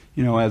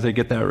As I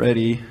get that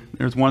ready,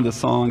 there's one of the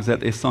songs that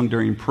they sung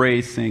during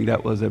praise sing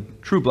that was a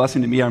true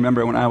blessing to me. I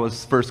remember when I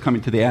was first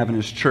coming to the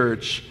Adventist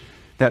Church,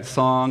 that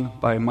song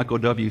by Michael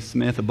W.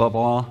 Smith, Above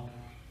All,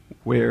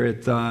 where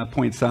it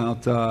points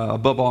out,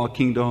 above all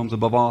kingdoms,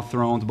 above all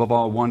thrones, above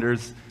all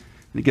wonders.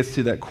 And it gets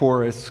to that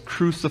chorus,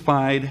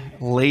 crucified,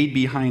 laid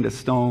behind a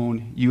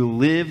stone, you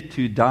live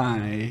to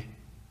die,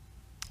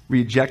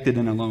 rejected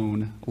and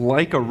alone.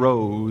 Like a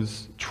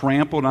rose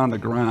trampled on the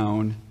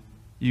ground,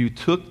 you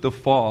took the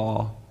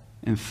fall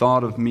and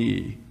thought of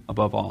me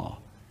above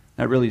all.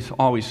 That really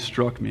always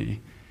struck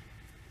me.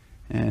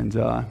 And,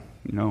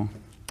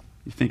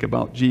 you think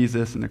about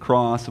Jesus and the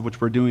cross,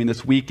 which we're doing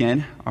this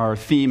weekend. Our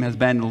theme has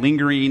been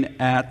lingering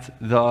at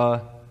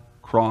the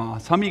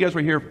cross. How many of you guys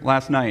were here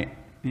last night?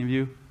 Any of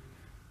you?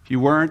 If you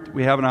weren't,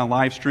 we have it on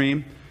live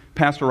stream.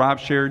 Pastor Rob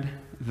shared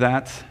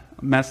that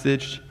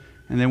message.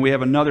 And then we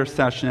have another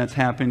session that's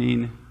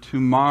happening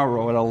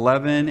tomorrow at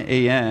 11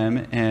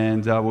 a.m.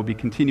 And we'll be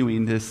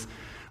continuing this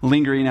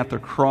Lingering at the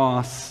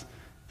Cross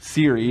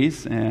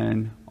series.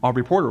 And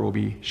Aubrey Porter will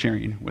be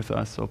sharing with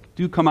us. So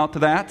do come out to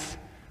that.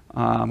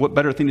 What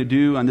better thing to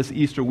do on this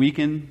Easter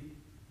weekend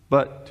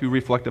but to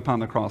reflect upon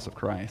the cross of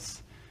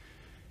Christ?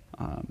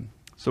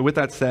 So with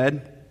that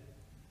said,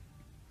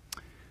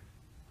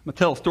 I'm going to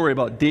tell a story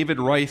about David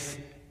Rice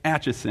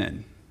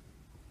Atchison.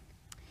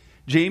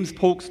 James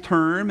Polk's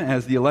term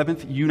as the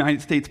 11th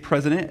United States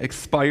President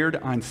expired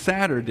on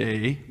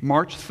Saturday,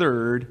 March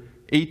 3rd,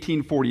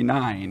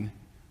 1849.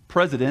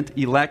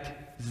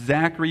 President-elect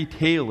Zachary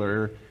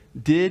Taylor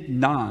did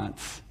not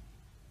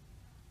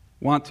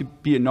want to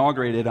be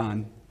inaugurated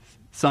on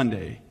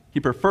Sunday. He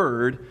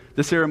preferred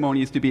the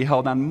ceremonies to be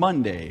held on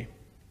Monday,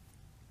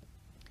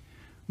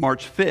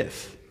 March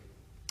 5th.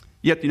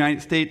 Yet the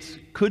United States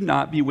could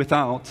not be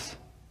without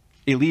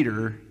a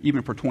leader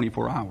even for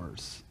 24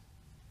 hours.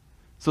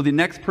 So the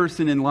next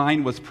person in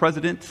line was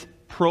President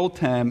pro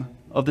tem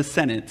of the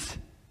Senate,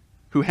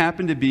 who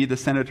happened to be the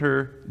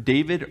Senator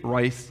David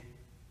Rice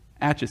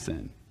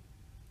Atchison.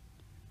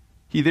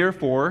 He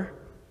therefore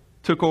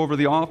took over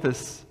the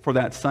office for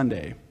that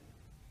Sunday.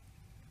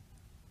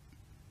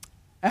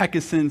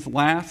 Atchison's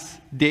last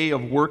day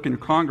of work in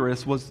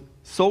Congress was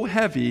so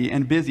heavy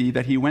and busy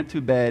that he went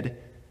to bed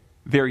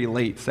very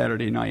late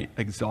Saturday night,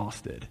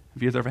 exhausted.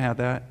 Have you guys ever had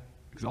that?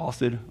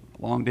 Exhausted,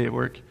 a long day at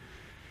work?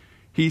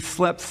 He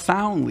slept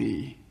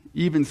soundly,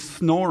 even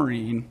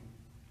snoring,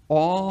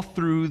 all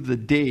through the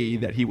day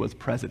that he was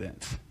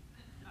president,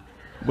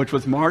 which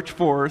was March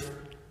 4th,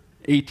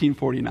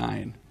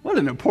 1849. What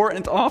an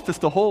important office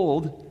to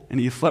hold, and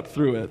he slept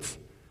through it.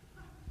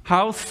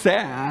 How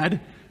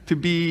sad to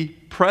be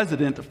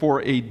president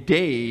for a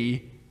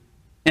day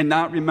and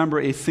not remember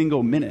a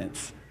single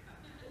minute.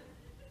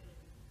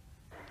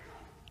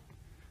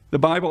 The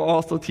Bible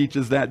also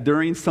teaches that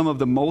during some of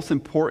the most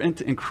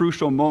important and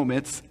crucial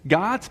moments,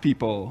 God's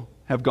people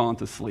have gone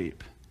to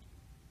sleep.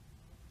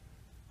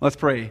 Let's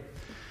pray.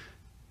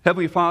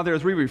 Heavenly Father,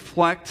 as we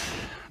reflect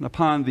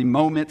upon the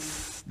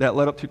moments that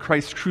led up to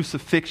Christ's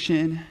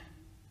crucifixion,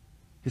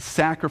 his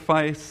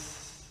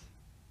sacrifice,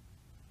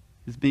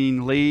 his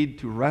being laid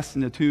to rest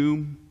in the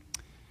tomb,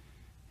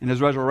 and his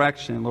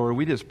resurrection, Lord,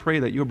 we just pray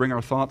that you'll bring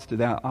our thoughts to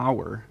that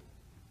hour.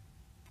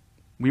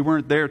 We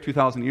weren't there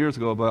 2,000 years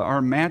ago, but our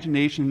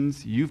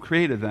imaginations, you've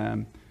created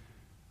them.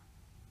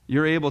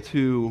 You're able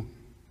to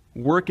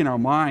work in our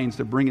minds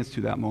to bring us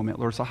to that moment,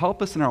 Lord. So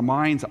help us in our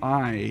mind's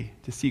eye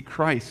to see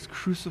Christ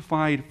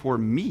crucified for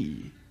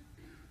me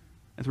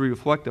as we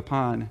reflect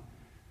upon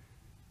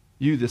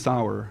you this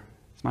hour.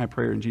 It's my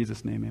prayer in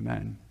Jesus' name,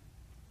 amen.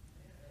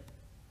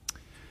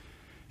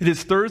 It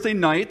is Thursday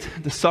night.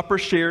 The supper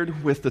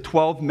shared with the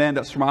 12 men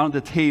that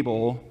surrounded the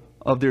table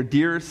of their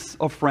dearest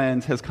of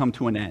friends has come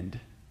to an end.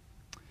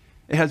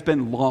 It has been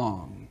a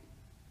long,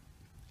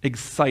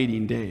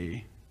 exciting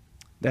day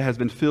that has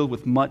been filled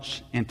with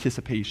much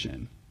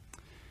anticipation.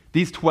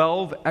 These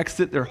 12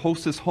 exit their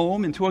hostess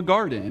home into a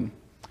garden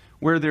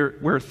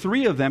where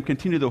 3 of them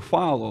continue to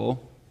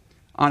follow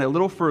on a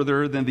little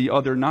further than the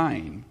other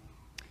 9.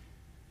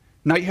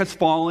 Night has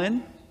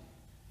fallen,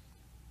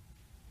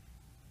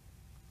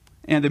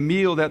 and the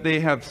meal that they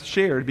have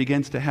shared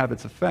begins to have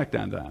its effect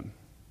on them.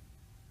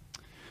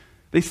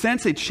 They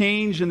sense a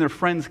change in their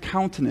friend's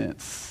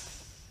countenance.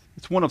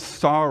 It's one of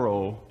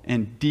sorrow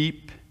and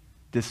deep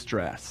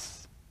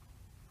distress.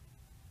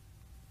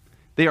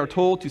 They are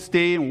told to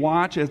stay and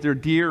watch as their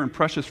dear and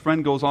precious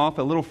friend goes off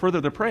a little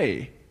further to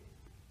pray.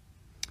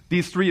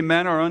 These 3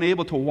 men are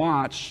unable to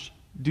watch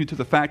due to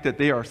the fact that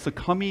they are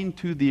succumbing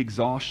to the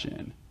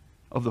exhaustion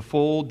of the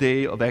full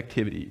day of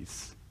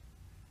activities.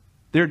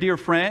 Their dear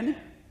friend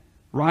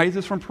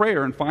rises from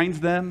prayer and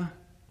finds them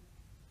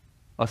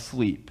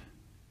asleep.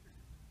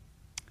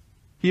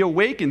 He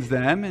awakens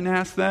them and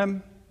asks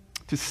them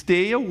to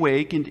stay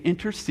awake and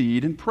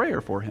intercede in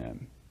prayer for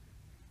him.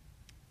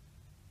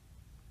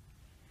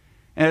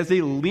 As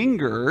they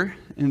linger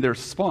in their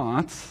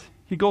spots,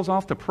 he goes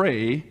off to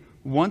pray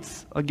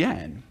once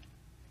again.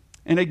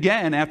 And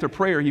again, after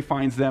prayer, he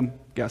finds them,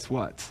 guess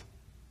what?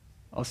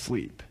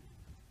 Asleep.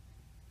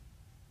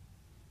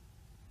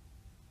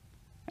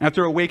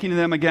 After awakening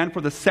them again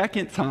for the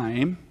second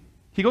time,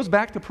 he goes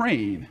back to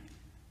praying.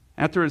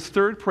 After his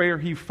third prayer,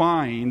 he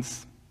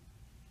finds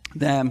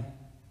them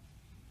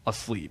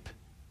asleep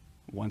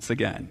once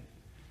again.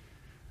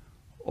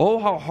 Oh,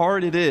 how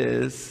hard it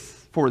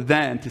is for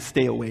them to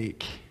stay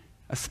awake,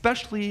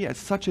 especially at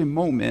such a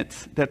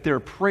moment that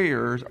their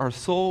prayers are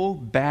so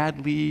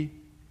badly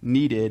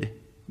needed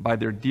by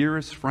their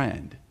dearest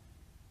friend.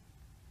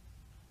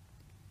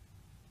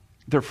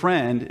 Their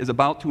friend is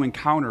about to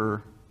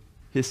encounter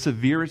his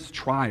severest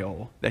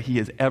trial that he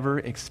has ever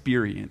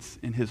experienced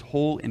in his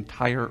whole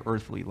entire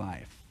earthly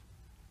life.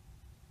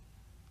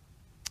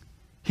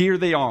 Here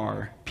they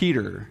are,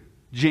 Peter,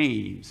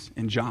 James,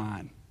 and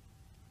John,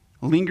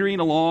 lingering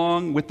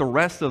along with the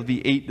rest of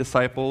the 8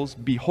 disciples,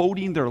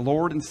 beholding their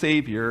Lord and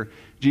Savior,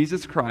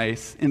 Jesus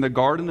Christ, in the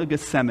Garden of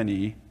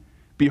Gethsemane.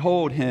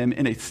 Behold him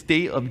in a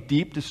state of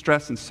deep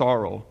distress and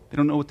sorrow. They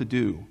don't know what to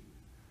do.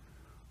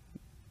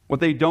 What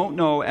they don't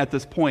know at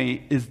this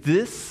point is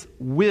this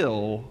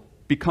will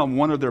become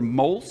one of their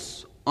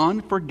most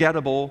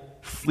unforgettable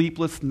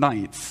sleepless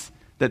nights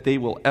that they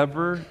will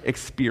ever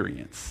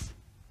experience.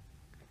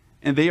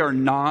 And they are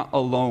not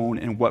alone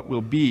in what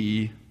will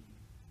be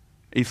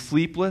a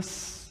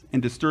sleepless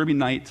and disturbing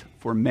night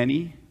for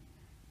many,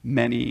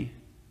 many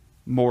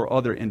more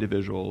other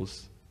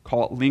individuals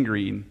caught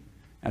lingering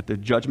at the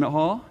judgment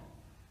hall,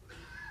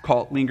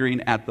 caught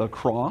lingering at the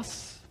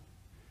cross,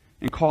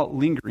 and caught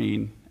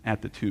lingering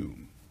at the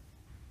tomb.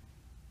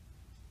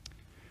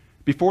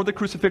 Before the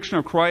crucifixion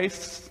of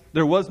Christ,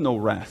 there was no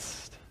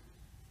rest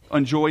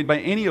enjoyed by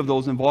any of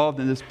those involved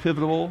in this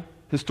pivotal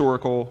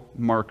historical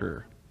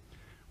marker.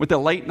 With the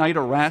late night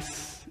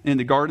arrests in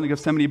the Garden of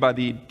Gethsemane by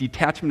the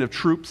detachment of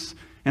troops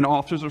and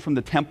officers from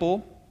the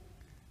temple,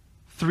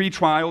 3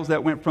 trials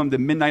that went from the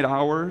midnight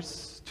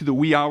hours to the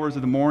wee hours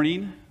of the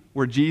morning,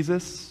 where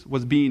Jesus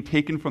was being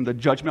taken from the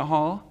judgment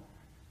hall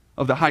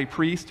of the high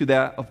priest to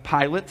that of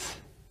Pilate,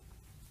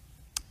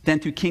 then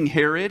to King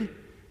Herod,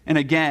 and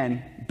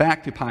again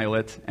back to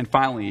Pilate, and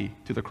finally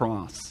to the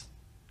cross.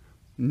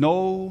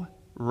 No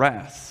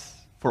rest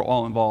for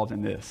all involved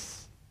in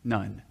this.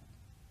 None.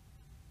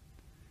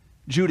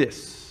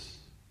 Judas.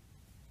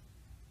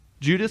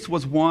 Judas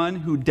was one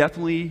who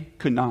definitely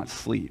could not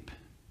sleep.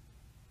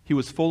 He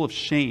was full of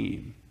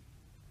shame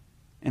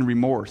and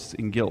remorse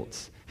and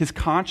guilt. His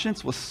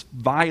conscience was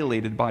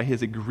violated by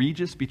his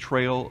egregious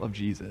betrayal of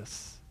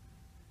Jesus.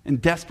 In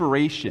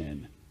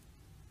desperation,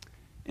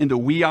 in the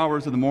wee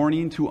hours of the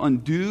morning, to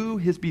undo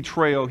his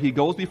betrayal, he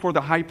goes before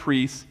the high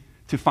priest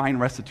to find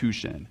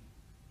restitution,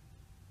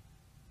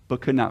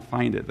 but could not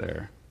find it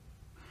there.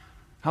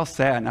 How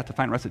sad not to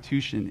find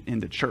restitution in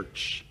the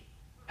church.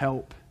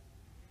 Help.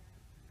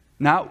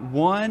 Not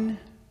one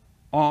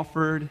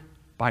offered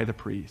by the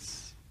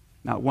priests.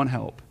 Not one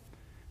help.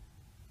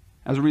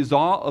 As a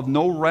result of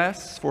no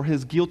rest for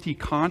his guilty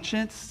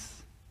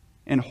conscience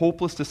and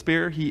hopeless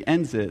despair, he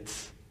ends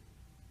it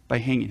by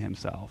hanging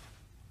himself.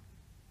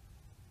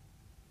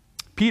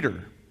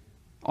 Peter,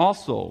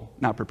 also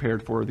not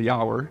prepared for the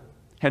hour,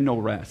 had no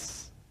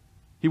rest.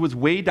 He was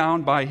weighed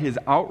down by his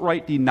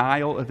outright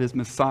denial of his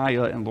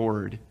Messiah and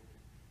Lord.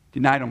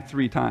 Denied him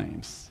 3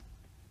 times.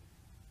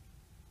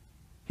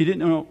 He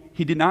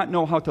did not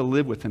know how to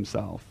live with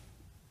himself.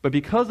 But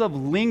because of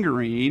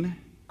lingering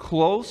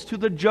close to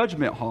the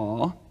judgment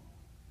hall,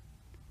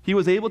 he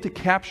was able to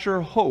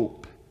capture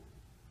hope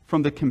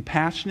from the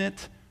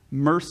compassionate,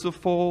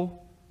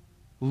 merciful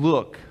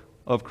look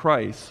of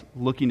Christ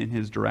looking in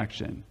his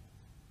direction.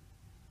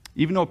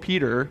 Even though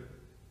Peter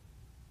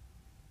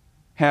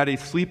had a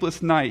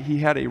sleepless night, he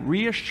had a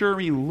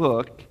reassuring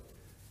look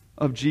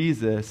of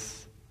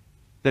Jesus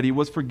that he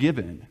was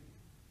forgiven,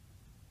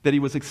 that he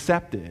was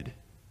accepted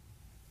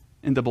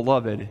in the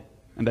beloved,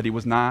 and that he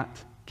was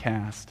not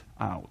cast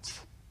out.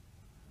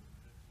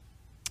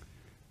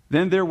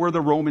 Then there were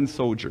the Roman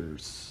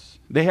soldiers.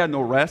 They had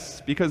no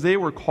rest because they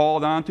were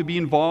called on to be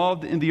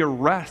involved in the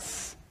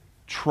arrest,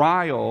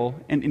 trial,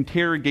 and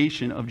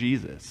interrogation of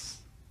Jesus.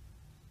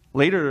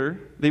 Later,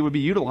 they would be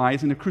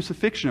utilized in the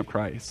crucifixion of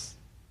Christ,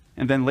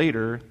 and then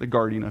later, the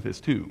guarding of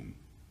his tomb.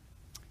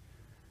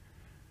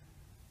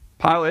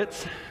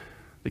 Pilate,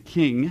 the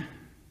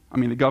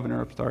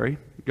governor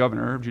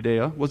of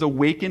Judea, was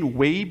awakened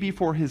way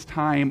before his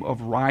time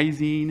of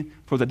rising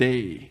for the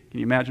day. Can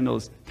you imagine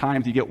those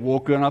times you get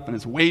woken up and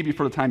it's way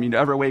before the time you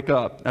ever wake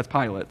up? That's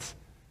Pilate.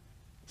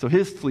 So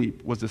his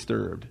sleep was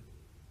disturbed.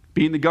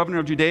 Being the governor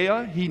of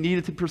Judea, he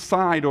needed to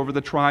preside over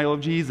the trial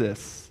of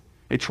Jesus,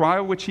 a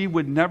trial which he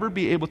would never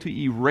be able to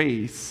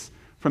erase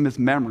from his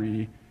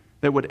memory,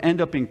 that would end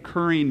up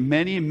incurring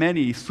many,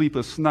 many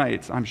sleepless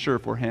nights, I'm sure,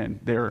 for him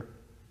there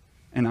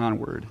and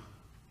onward.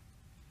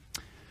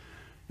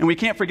 And we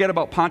can't forget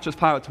about Pontius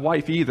Pilate's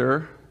wife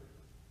either.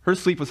 Her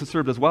sleep was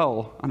disturbed as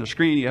well. On the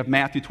screen, you have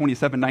Matthew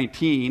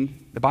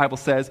 27:19. The Bible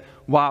says,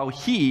 while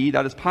he,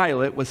 that is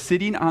Pilate, was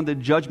sitting on the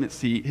judgment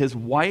seat, his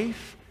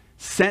wife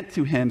sent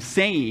to him,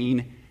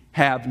 saying,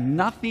 have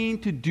nothing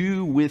to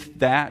do with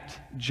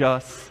that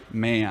just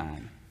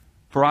man.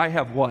 For I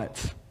have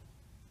what?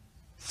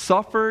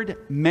 suffered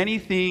many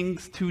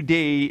things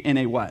today in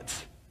a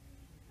what?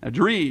 A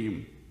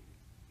dream.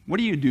 What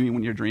are you doing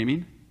when you're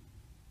dreaming?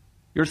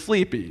 You're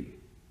sleeping.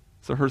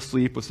 So her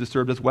sleep was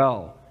disturbed as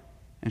well.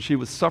 And she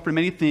was suffering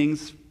many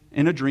things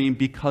in a dream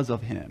because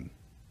of him.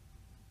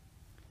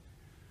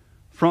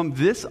 From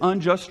this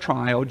unjust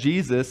trial,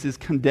 Jesus is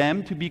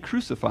condemned to be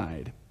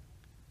crucified.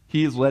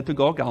 He is led to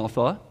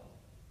Golgotha,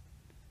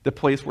 the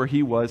place where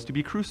he was to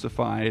be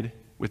crucified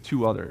with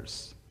two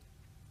others.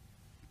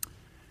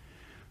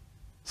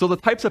 So the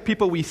types of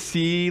people we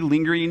see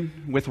lingering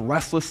with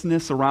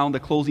restlessness around the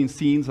closing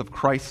scenes of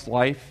Christ's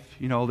life,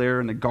 there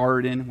in the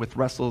garden with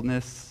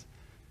restlessness,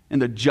 in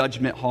the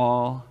judgment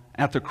hall,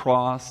 at the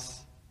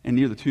cross, and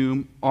near the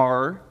tomb,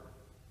 are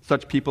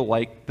such people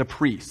like the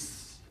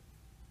priests,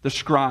 the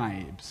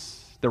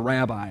scribes, the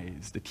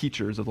rabbis, the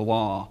teachers of the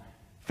law,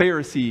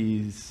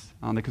 Pharisees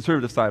on the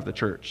conservative side of the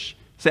church,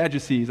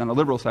 Sadducees on the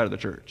liberal side of the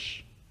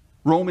church,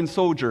 Roman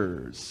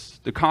soldiers,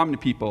 the common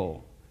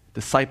people,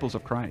 disciples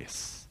of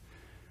Christ,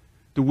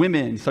 the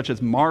women such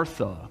as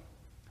Martha,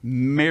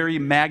 Mary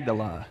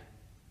Magdalene,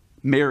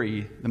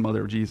 Mary, the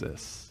mother of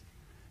Jesus.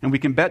 And we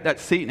can bet that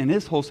Satan and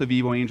his host of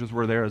evil angels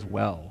were there as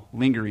well,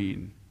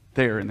 lingering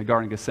there in the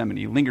Garden of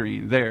Gethsemane,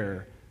 lingering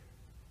there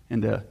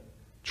in the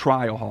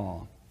trial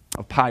hall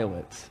of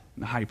Pilate,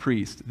 the high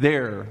priest,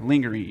 there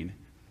lingering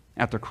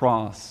at the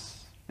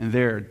cross, and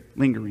there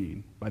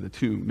lingering by the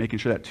tomb, making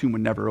sure that tomb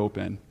would never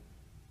open.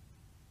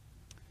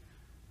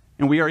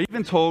 And we are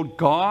even told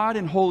God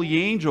and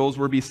holy angels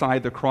were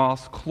beside the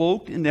cross,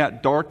 cloaked in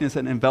that darkness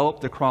that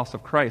enveloped the cross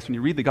of Christ. When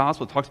you read the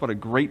gospel, it talks about a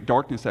great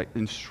darkness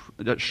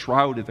that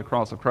shrouded the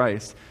cross of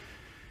Christ.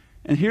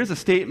 And here's a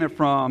statement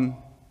from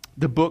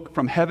the book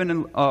From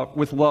Heaven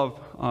with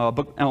Love,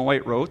 book Ellen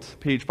White wrote,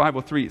 page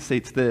 503. It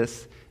states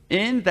this: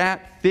 in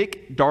that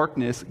thick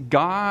darkness,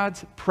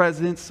 God's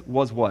presence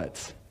was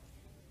what?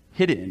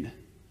 Hidden.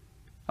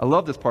 I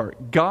love this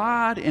part.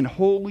 God and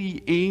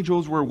holy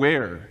angels were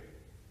where?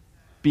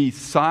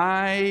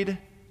 Beside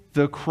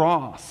the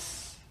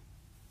cross.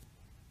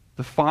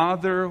 The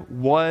Father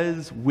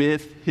was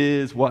with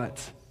his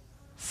what?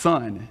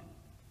 Son.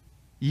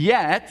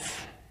 Yet,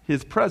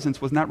 his presence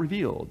was not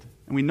revealed.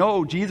 And we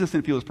know Jesus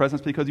didn't feel his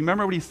presence because you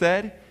remember what he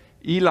said?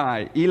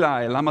 Eli,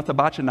 Eli, lama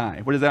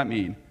sabachthani. What does that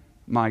mean?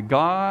 My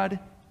God,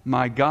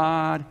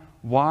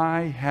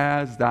 why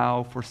hast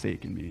thou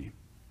forsaken me?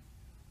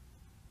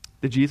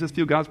 Did Jesus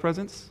feel God's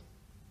presence?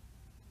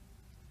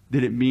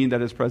 Did it mean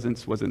that his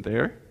presence wasn't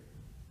there?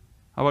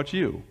 How about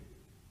you?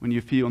 When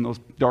you feel in those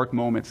dark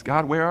moments,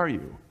 God, where are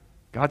you?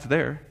 God's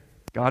there.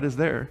 God is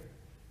there.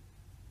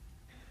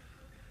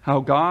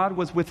 How God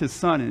was with his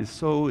Son, and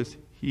so is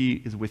he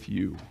is with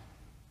you.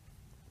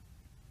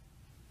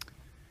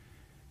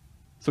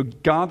 So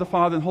God the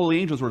Father and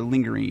holy angels were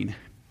lingering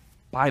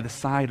by the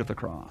side of the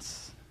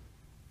cross.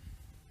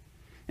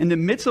 In the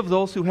midst of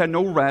those who had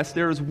no rest,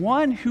 there is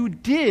one who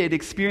did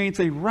experience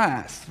a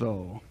rest,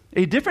 though.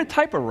 A different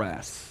type of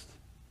rest.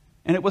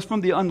 And it was from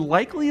the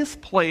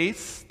unlikeliest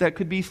place that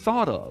could be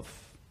thought of.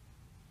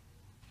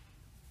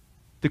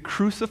 The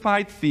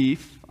crucified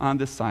thief on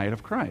the side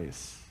of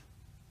Christ.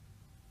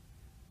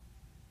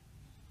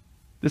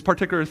 This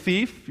particular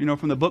thief,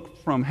 from the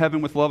book From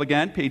Heaven with Love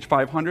again, page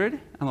 500,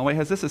 Ellen White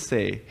has this to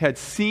say: had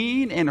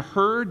seen and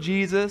heard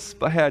Jesus,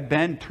 but had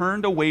been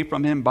turned away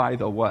from him by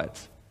the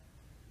what?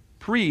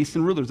 Priests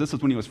and rulers. This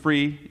is when he was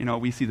free.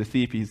 We see the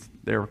thief, he's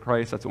there with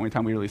Christ. That's the only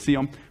time we really see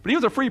him. But he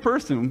was a free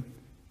person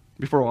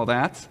before all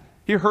that.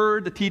 He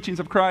heard the teachings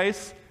of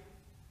Christ,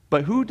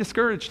 but who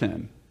discouraged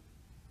him?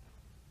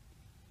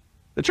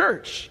 The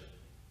church.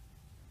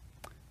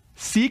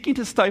 Seeking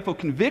to stifle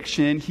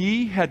conviction,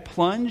 he had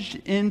plunged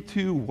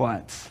into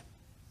what?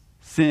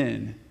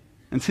 Sin.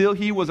 Until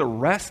he was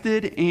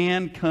arrested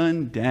and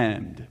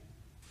condemned.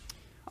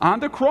 On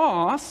the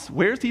cross,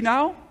 where's he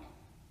now?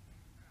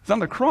 He's on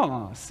the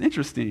cross.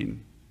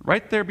 Interesting.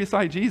 Right there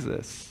beside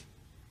Jesus.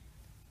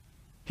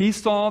 He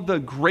saw the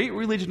great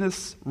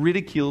religionists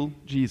ridicule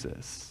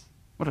Jesus.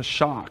 What a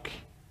shock.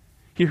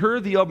 He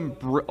heard the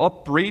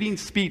upbraiding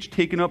speech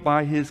taken up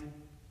by his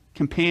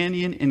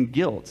companion in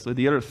guilt, so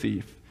the other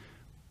thief.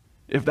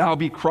 If thou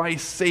be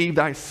Christ, save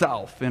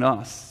thyself and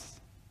us.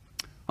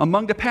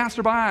 Among the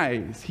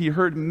passerbys, he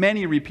heard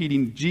many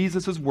repeating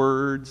Jesus'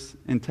 words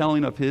and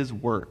telling of his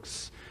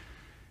works.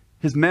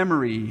 His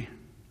memory,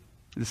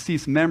 the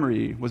deceased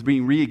memory, was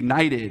being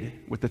reignited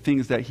with the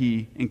things that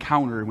he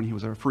encountered when he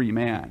was a free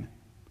man.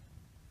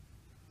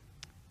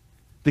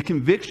 The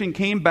conviction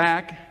came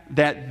back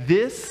that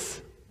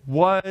this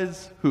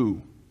was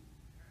who?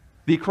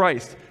 The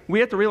Christ.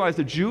 We have to realize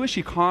the Jewish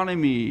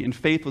economy and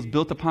faith was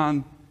built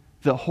upon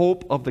the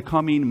hope of the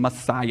coming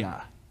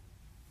Messiah.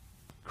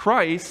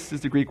 Christ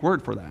is the Greek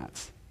word for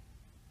that.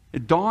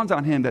 It dawns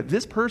on him that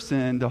this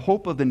person, the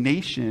hope of the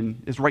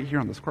nation, is right here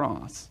on this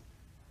cross.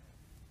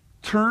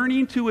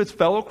 Turning to his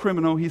fellow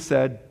criminal, he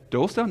said,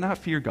 dost thou not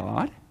fear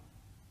God,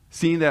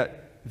 seeing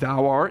that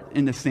thou art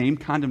in the same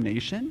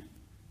condemnation?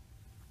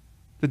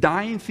 The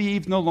dying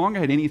thief no longer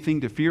had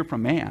anything to fear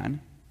from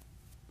man.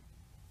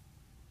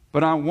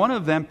 but on one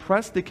of them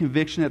pressed the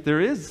conviction that there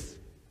is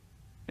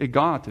a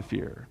God to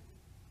fear,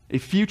 a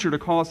future to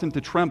cause him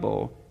to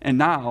tremble, and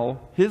now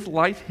his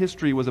life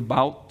history was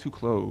about to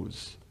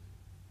close.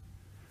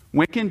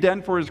 When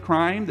condemned for his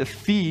crime, the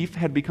thief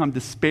had become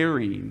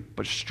despairing,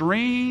 but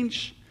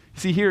strange.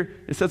 See here,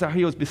 it says how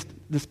he was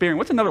despairing.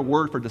 What's another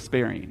word for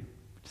despairing?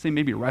 Say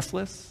maybe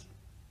restless,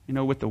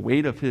 with the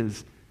weight of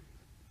his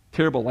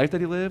terrible life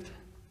that he lived.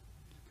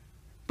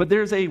 But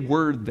there's a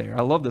word there.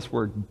 I love this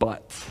word,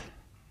 but.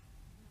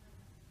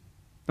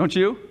 Don't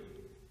you?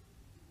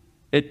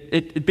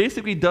 It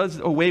basically does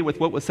away with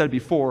what was said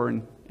before,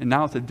 and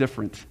now it's a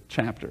different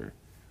chapter.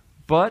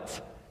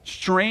 But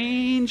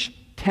strange,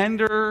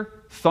 tender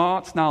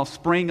thoughts now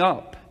sprang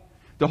up.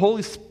 The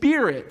Holy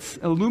Spirit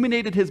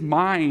illuminated his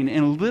mind,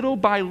 and little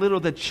by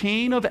little the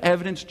chain of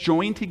evidence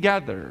joined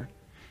together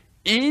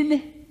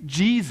in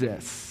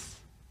Jesus.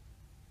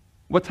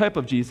 What type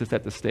of Jesus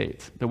at the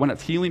state? The one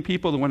that's healing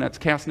people, the one that's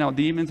casting out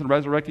demons and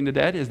resurrecting the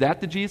dead? Is that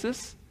the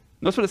Jesus?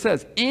 Notice what it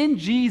says. In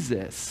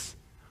Jesus,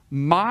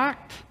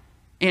 mocked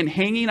and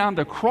hanging on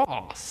the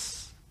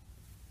cross.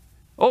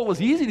 Oh, it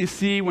was easy to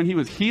see when he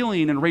was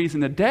healing and raising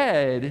the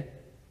dead.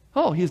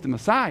 Oh, he's the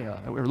Messiah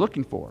that we were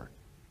looking for.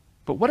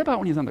 But what about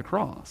when he's on the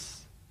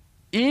cross?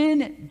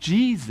 In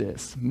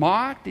Jesus,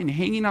 mocked and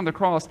hanging on the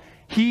cross,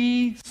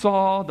 he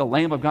saw the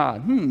Lamb of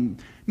God.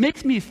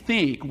 Makes me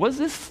think, was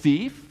this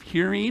thief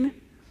hearing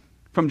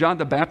from John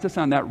the Baptist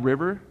on that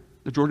river,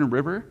 the Jordan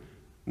River,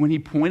 when he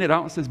pointed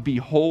out and says,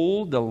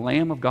 "Behold the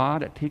Lamb of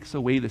God that takes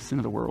away the sin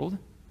of the world"?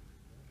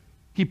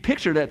 He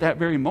pictured at that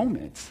very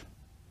moment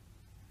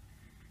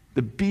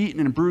the beaten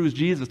and bruised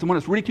Jesus, the one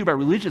that's ridiculed by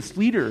religious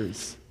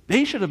leaders.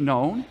 They should have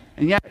known,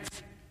 and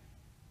yet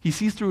he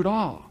sees through it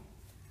all.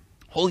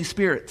 Holy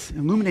Spirit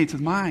illuminates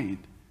his mind.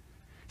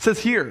 It says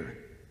here,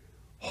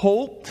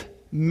 hope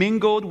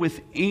mingled with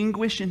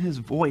anguish in his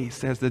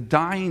voice as the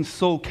dying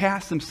soul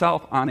casts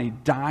himself on a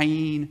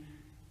dying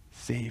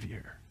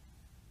Savior.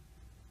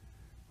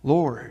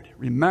 Lord,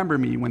 remember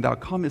me when thou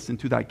comest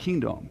into thy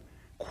kingdom.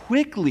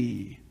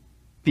 Quickly,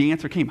 the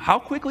answer came. How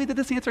quickly did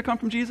this answer come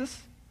from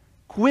Jesus?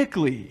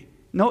 Quickly.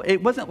 No,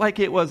 it wasn't like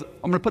it was,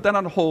 I'm going to put that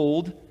on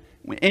hold.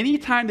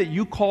 Anytime that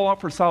you call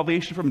out for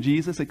salvation from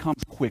Jesus, it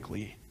comes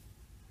quickly.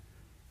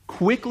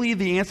 Quickly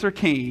the answer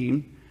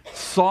came,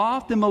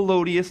 soft and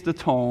melodious the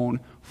tone,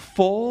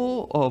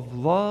 full of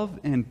love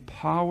and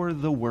power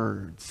the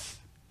words.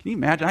 Can you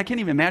imagine? I can't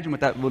even imagine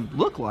what that would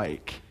look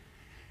like.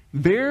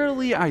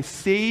 Verily I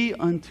say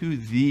unto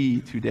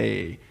thee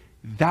today,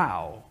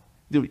 thou.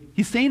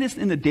 He's saying this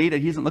in the day that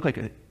he doesn't look like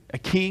a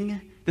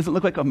king, doesn't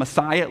look like a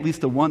Messiah, at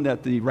least the one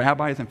that the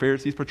rabbis and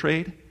Pharisees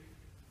portrayed.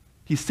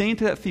 He's saying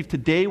to that thief,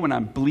 today when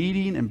I'm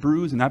bleeding and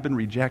bruised and I've been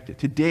rejected,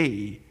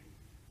 today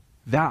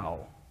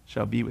thou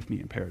shalt be with me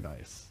in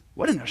paradise.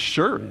 What an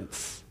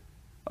assurance.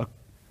 A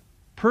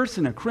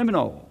person, a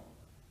criminal,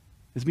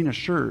 is being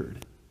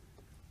assured.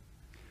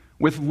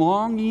 With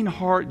longing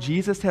heart,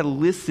 Jesus had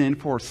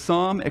listened for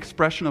some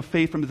expression of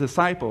faith from his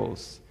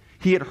disciples.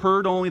 He had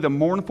heard only the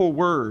mournful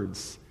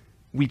words,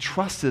 "We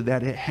trusted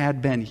that it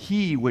had been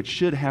he which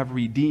should have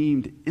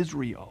redeemed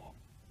Israel."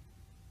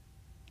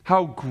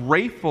 How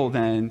grateful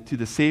then to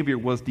the Savior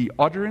was the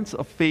utterance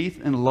of faith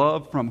and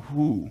love from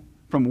who?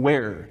 From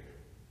where?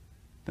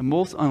 The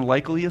most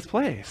unlikeliest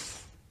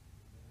place.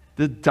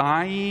 The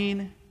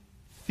dying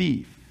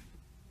thief.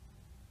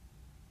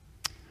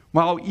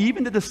 While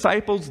even the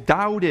disciples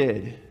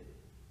doubted,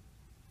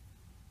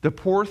 the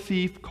poor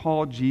thief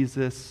called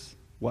Jesus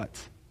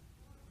what?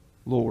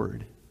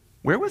 Lord.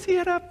 Where was he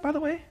at, by the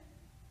way?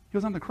 He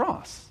was on the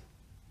cross.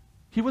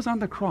 He was on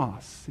the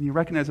cross, and he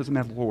recognizes him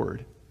as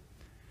Lord.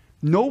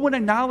 No one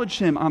acknowledged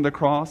him on the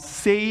cross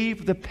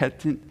save the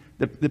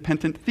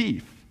penitent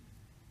thief.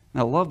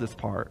 And I love this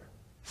part.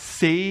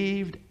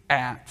 Saved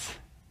at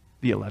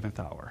the 11th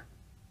hour.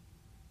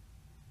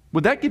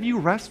 Would that give you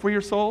rest for your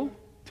soul?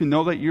 To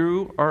know that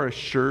you are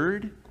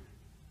assured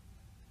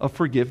of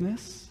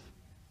forgiveness?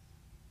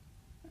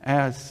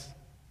 As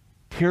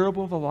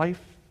terrible of a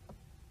life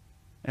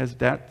as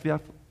that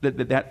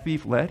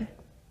thief led?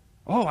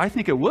 Oh, I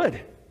think it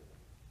would.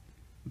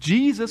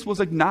 Jesus was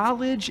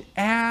acknowledged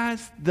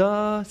as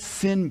the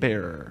sin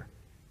bearer.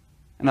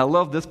 And I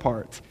love this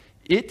part.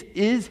 It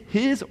is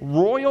his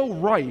royal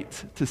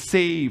right to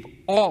save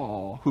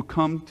all who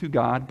come to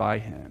God by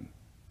him.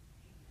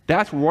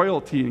 That's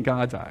royalty in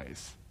God's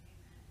eyes.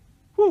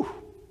 Whew.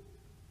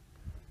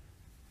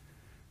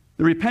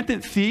 The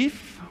repentant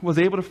thief was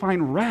able to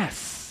find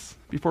rest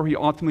before he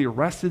ultimately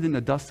rested in the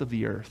dust of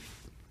the earth.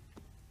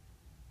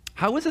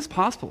 How is this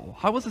possible?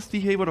 How was this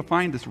thief able to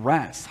find this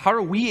rest? How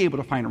are we able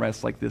to find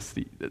rest like this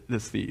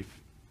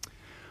thief?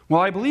 Well,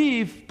 I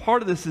believe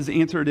part of this is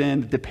answered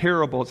in the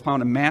parable. It's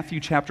found in Matthew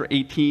chapter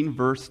 18,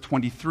 verse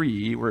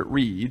 23, where it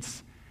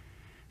reads,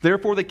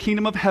 "Therefore the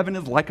kingdom of heaven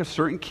is like a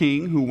certain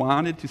king who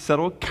wanted to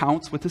settle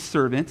accounts with his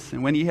servants.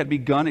 And when he had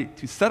begun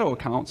to settle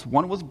accounts,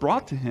 one was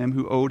brought to him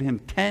who owed him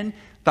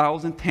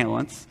 10,000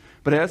 talents.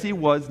 But as he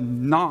was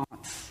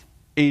not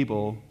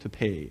able to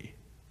pay."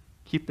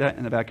 Keep that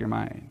in the back of your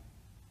mind.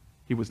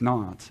 He was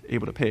not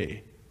able to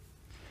pay.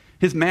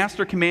 His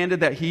master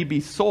commanded that he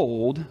be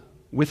sold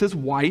with his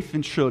wife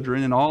and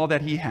children and all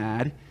that he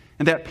had,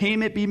 and that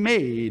payment be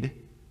made.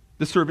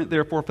 The servant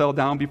therefore fell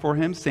down before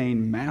him,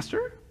 saying,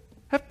 Master,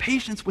 have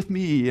patience with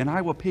me, and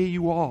I will pay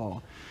you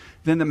all.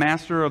 Then the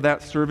master of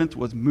that servant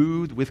was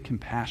moved with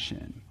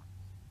compassion,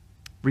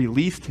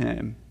 released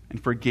him,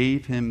 and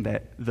forgave him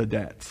the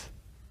debt.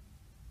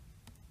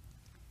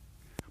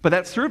 But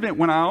that servant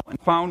went out and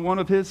found one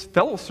of his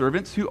fellow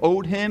servants who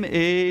owed him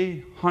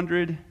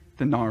 100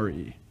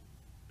 denarii.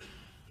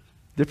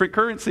 Different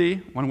currency.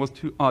 One was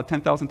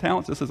 10,000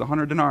 talents. This is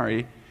 100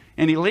 denarii.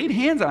 And he laid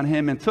hands on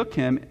him and took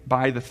him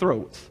by the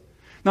throat.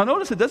 Now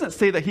notice it doesn't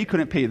say that he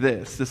couldn't pay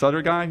this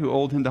other guy who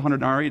owed him the 100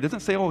 denarii. It doesn't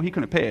say, he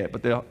couldn't pay it.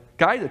 But the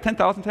guy, the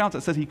 10,000 talents,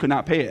 it says he could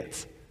not pay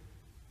it.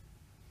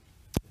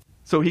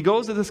 So he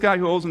goes to this guy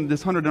who owes him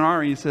this 100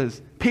 denarii. He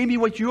says, pay me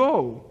what you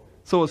owe.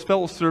 So his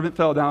fellow servant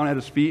fell down at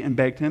his feet and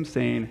begged him,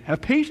 saying,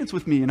 have patience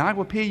with me, and I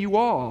will pay you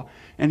all.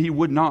 And he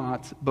would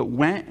not, but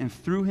went and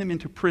threw him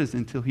into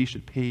prison till he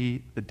should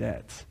pay the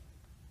debt.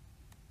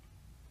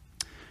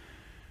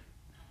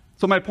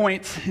 So my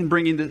point in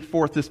bringing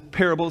forth this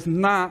parable is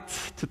not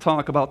to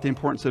talk about the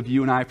importance of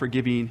you and I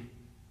forgiving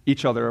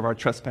each other of our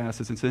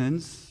trespasses and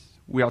sins.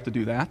 We ought to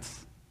do that,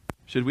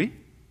 should we?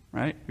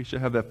 Right? We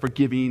should have a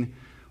forgiving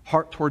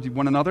heart towards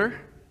one another.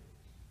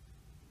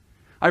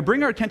 I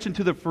bring our attention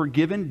to the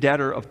forgiven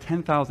debtor of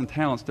 10,000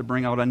 talents to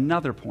bring out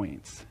another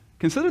point.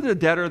 Consider the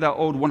debtor that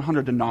owed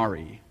 100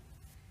 denarii.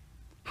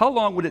 How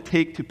long would it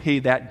take to pay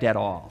that debt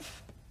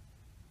off?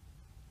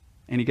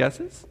 Any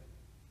guesses?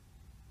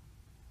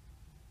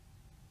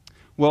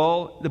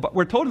 Well,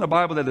 we're told in the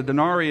Bible that a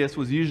denarius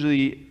was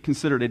usually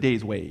considered a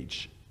day's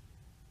wage.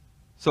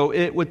 So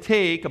it would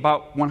take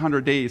about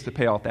 100 days to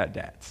pay off that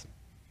debt.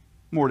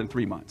 More than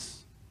 3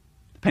 months,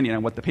 depending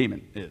on what the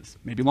payment is.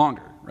 Maybe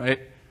longer, right?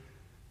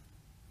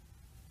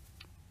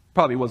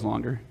 Probably was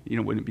longer.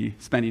 You wouldn't be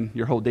spending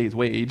your whole day's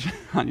wage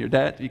on your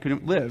debt. You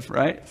couldn't live,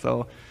 right?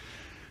 So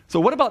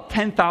what about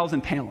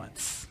 10,000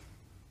 talents?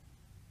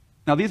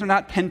 Now, these are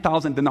not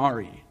 10,000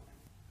 denarii.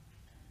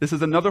 This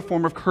is another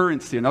form of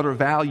currency, another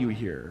value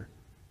here.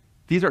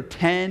 These are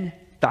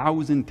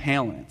 10,000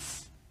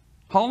 talents.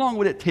 How long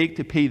would it take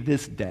to pay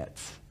this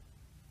debt?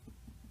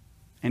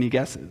 Any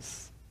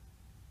guesses?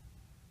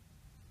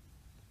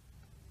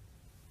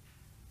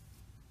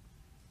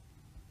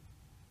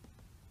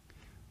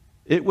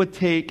 It would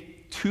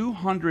take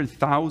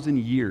 200,000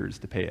 years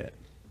to pay it.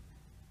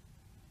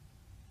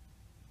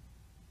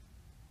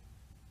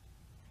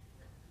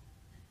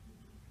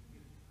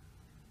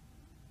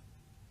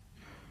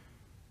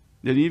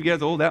 Did any of you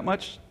guys owe that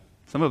much?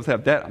 Some of us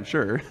have debt, I'm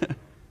sure.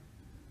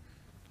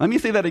 Let me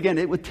say that again.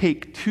 It would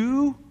take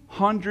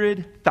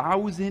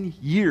 200,000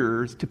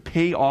 years to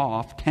pay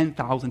off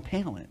 10,000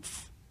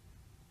 talents.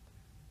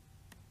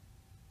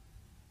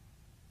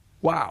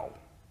 Wow.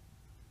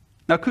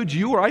 Now, could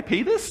you or I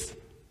pay this?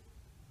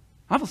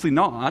 Obviously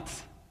not.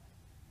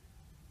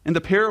 In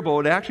the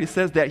parable, it actually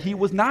says that he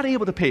was not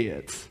able to pay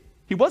it.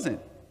 He wasn't.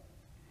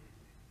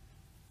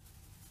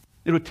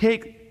 It would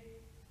take,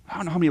 I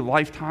don't know how many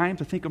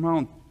lifetimes, I think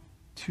around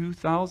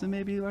 2,000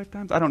 maybe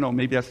lifetimes. I don't know,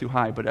 maybe that's too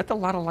high, but that's a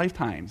lot of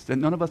lifetimes that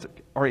none of us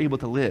are able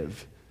to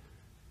live.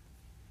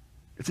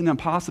 It's an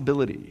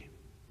impossibility.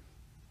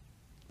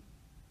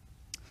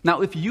 Now,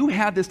 if you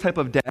had this type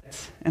of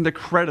debt and the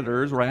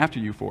creditors were after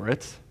you for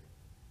it,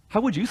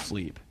 how would you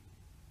sleep?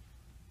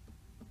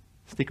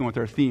 Sticking with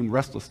our theme,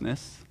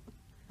 restlessness.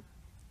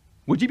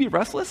 Would you be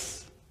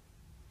restless?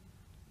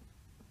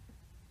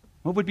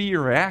 What would be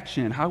your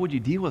reaction? How would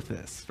you deal with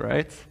this,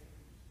 right?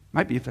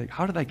 Might be like,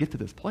 how did I get to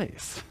this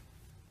place?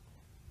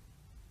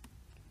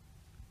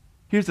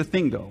 Here's the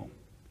thing, though.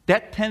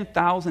 That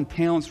 10,000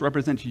 talents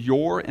represents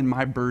your and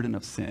my burden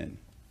of sin.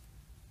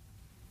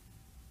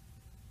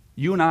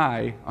 You and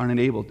I are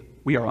unable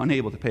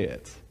to pay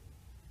it.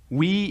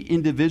 We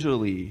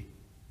individually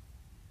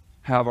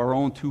have our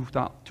own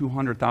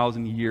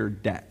 200,000 year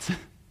debt.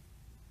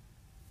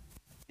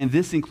 And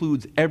this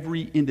includes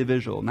every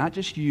individual, not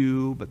just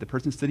you, but the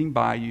person sitting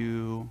by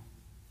you.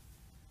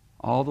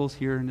 All those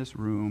here in this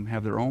room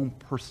have their own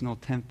personal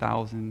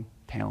 10,000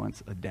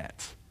 talents of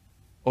debt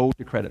owed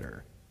to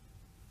creditor.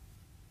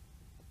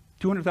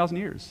 200,000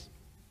 years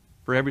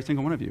for every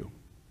single one of you.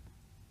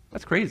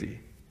 That's crazy.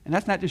 And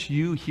that's not just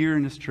you here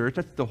in this church,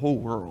 that's the whole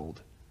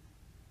world.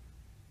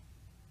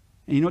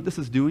 And you know what this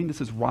is doing? This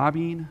is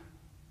robbing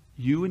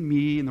you and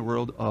me in the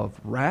world of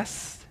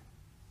rest,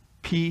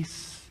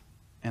 peace,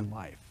 and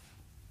life.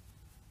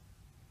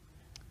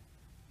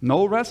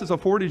 No rest is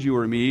afforded you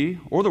or me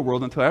or the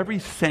world until every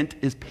cent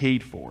is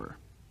paid for.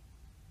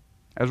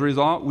 As a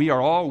result, we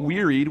are all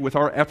wearied with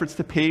our efforts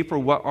to pay for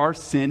what our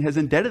sin has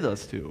indebted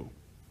us to.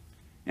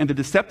 And the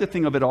deceptive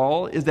thing of it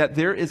all is that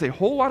there is a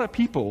whole lot of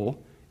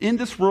people in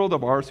this world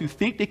of ours who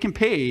think they can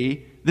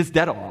pay this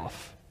debt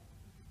off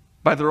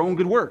by their own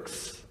good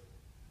works.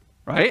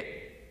 Right?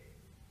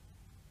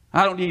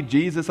 I don't need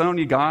Jesus. I don't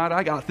need God.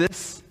 I got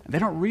this. And they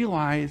don't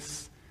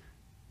realize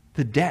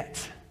the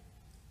debt.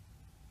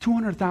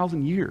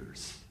 200,000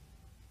 years.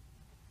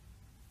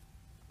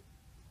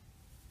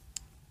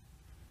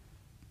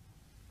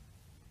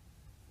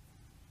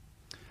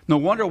 No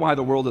wonder why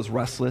the world is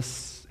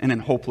restless and in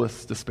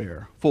hopeless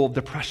despair, full of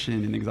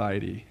depression and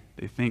anxiety.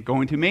 They think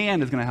going to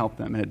man is going to help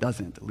them, and it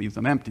doesn't. It leaves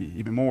them empty,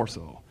 even more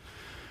so.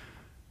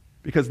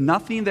 Because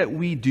nothing that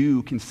we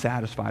do can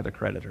satisfy the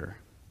creditor.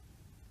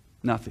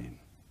 Nothing.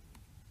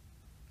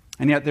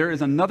 And yet there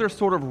is another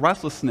sort of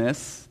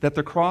restlessness that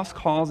the cross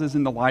causes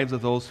in the lives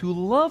of those who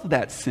love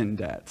that sin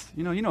debt.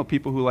 You know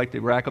people who like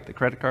to rack up the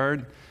credit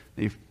card.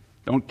 They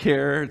don't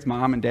care. It's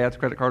mom and dad's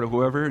credit card or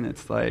whoever, and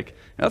it's like,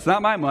 that's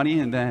not my money.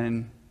 And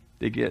then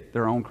they get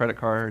their own credit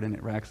card, and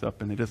it racks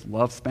up, and they just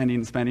love spending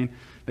and spending.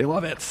 They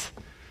love it.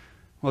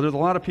 Well, there's a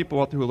lot of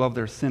people out there who love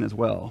their sin as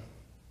well.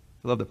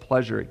 They love the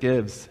pleasure it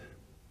gives.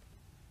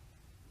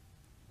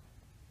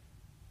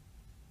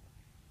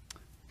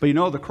 But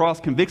the cross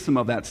convicts them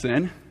of that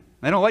sin.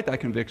 They don't like that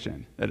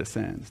conviction that it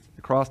sins.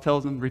 The cross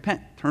tells them,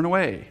 repent, turn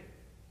away.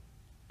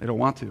 They don't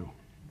want to.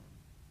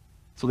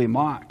 So they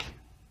mock.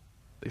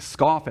 They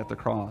scoff at the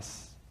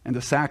cross and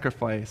the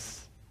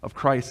sacrifice of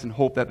Christ and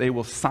hope that they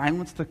will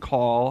silence the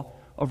call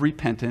of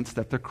repentance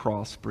that the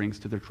cross brings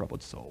to their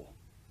troubled soul.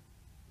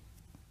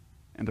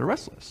 And they're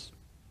restless.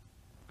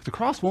 The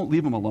cross won't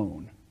leave them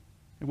alone.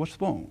 It just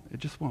won't. It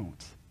just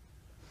won't.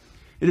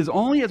 It is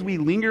only as we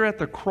linger at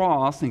the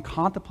cross and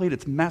contemplate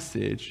its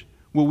message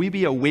will we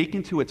be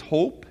awakened to its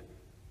hope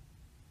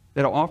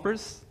that it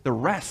offers, the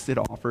rest it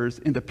offers,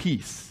 and the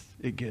peace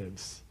it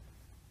gives.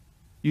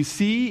 You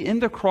see, in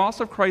the cross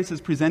of Christ is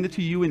presented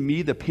to you and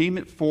me the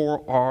payment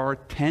for our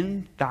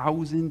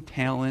 10,000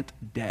 talent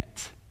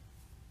debt.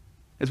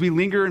 As we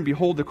linger and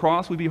behold the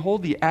cross, we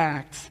behold the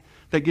act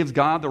that gives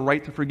God the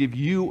right to forgive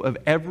you of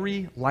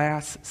every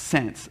last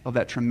cent of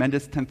that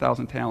tremendous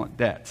 10,000 talent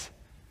debt,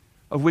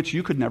 of which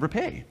you could never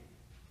pay.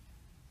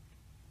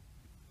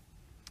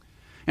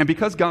 And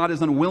because God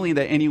is unwilling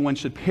that anyone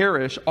should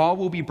perish, all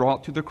will be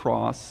brought to the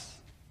cross,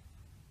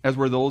 as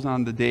were those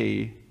on the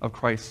day of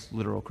Christ's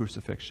literal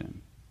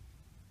crucifixion.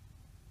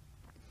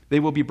 They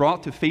will be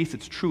brought to face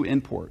its true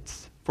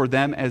imports for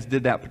them, as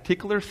did that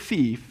particular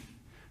thief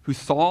who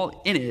saw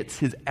in it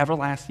his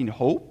everlasting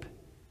hope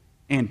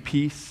and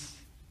peace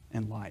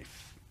and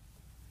life.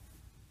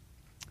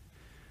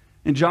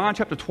 In John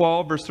chapter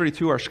 12, verse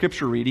 32, our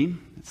scripture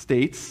reading, it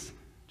states,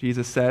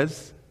 Jesus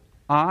says,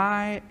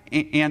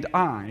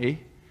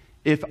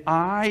 if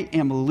I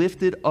am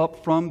lifted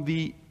up from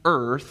the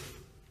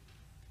earth,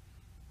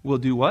 will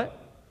do what?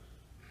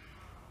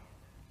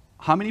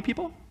 How many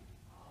people?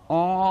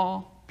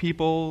 All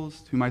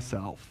peoples to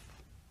myself.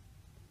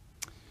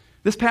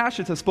 This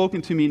passage has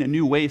spoken to me in a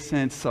new way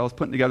since I was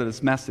putting together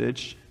this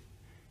message.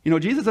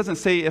 Jesus doesn't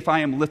say, if I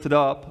am lifted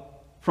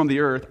up from the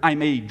earth, I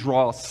may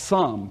draw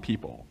some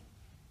people.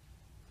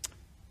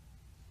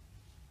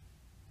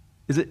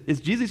 Is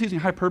Jesus using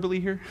hyperbole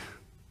here?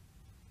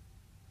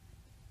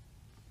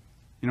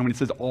 When he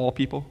says all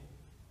people?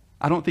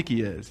 I don't think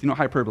he is.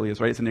 Hyperbole is,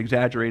 right? It's an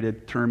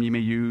exaggerated term you may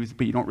use,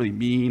 but you don't really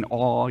mean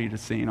all. You're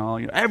just saying all.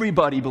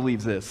 Everybody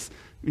believes this.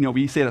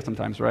 We say that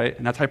sometimes, right?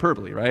 And that's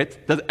hyperbole, right?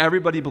 Does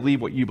everybody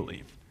believe what you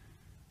believe?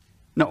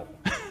 No.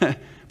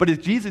 But is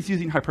Jesus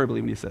using hyperbole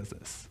when he says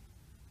this?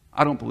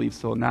 I don't believe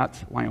so, not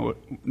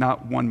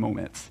one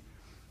moment.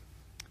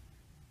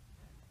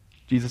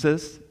 Jesus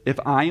says, if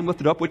I am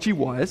lifted up, which he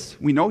was,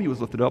 we know he was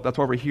lifted up. That's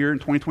why we're here in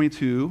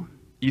 2022,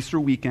 Easter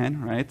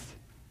weekend, right?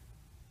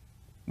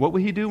 What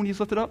will he do when he's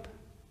lifted up?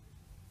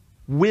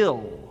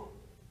 Will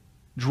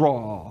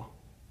draw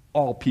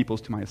all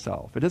peoples to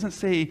myself. It doesn't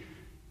say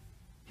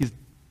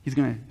he's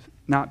going to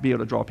not be able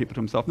to draw people to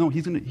himself. No,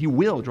 he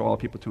will draw all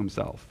people to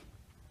himself.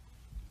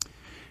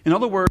 In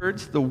other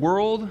words, the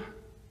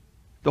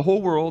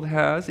whole world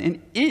has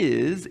and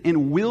is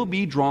and will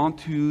be drawn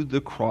to the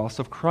cross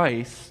of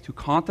Christ to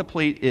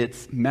contemplate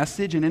its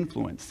message and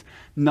influence.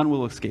 None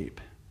will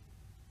escape.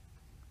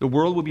 The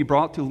world will be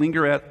brought to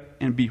linger at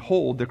and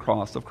behold the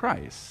cross of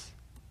Christ.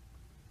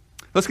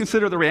 Let's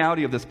consider the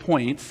reality of this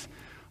point.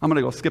 I'm going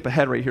to go skip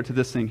ahead right here to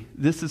this thing.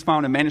 This is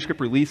found in Manuscript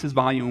Releases,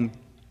 volume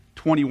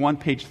 21,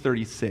 page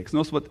 36.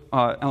 Notice what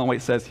Ellen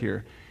White says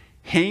here.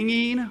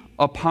 Hanging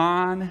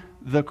upon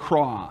the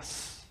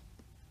cross.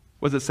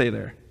 What does it say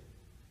there?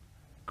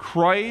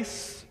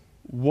 Christ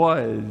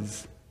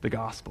was the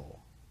gospel.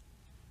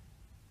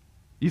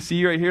 You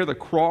see right here, the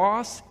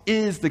cross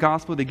is the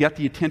gospel to get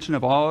the attention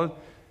of all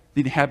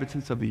the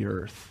inhabitants of the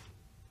earth.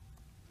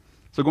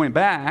 So going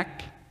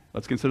back,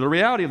 let's consider the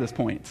reality of this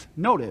point.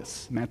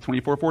 Notice,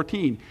 Matthew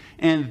 24:14.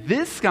 And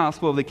this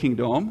gospel of the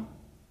kingdom,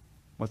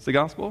 what's the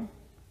gospel?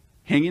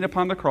 Hanging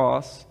upon the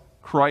cross,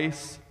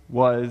 Christ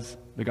was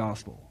the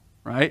gospel,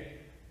 right?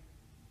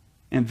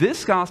 And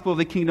this gospel of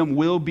the kingdom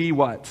will be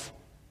what?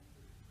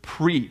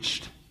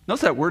 Preached.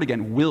 Notice that word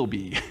again, will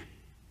be.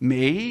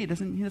 May, he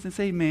doesn't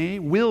say may,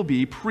 will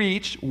be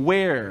preached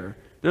where?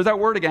 There's that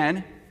word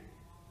again.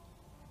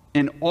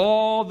 In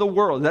all the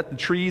world. Is that the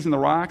trees and the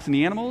rocks and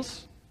the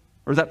animals?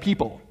 Or is that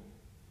people?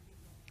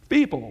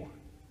 People.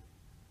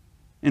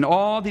 In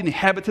all the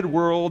inhabited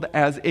world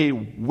as a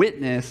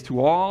witness to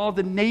all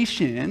the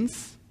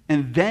nations,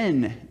 and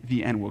then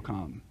the end will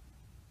come.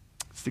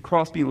 It's the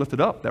cross being lifted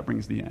up that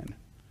brings the end.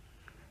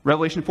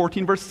 Revelation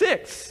 14, verse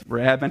 6, we're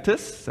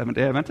Adventists,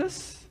 Seventh-day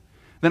Adventists.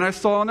 Then I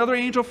saw another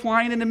angel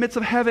flying in the midst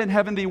of heaven,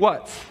 having the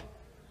what?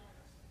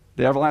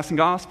 The everlasting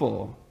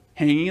gospel.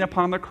 Hanging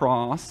upon the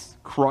cross,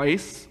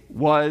 Christ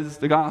was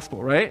the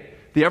gospel, right?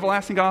 The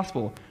everlasting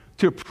gospel.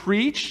 To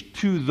preach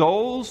to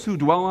those who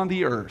dwell on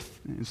the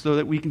earth. And so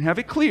that we can have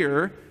it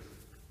clear,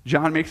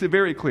 John makes it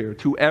very clear.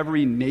 To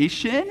every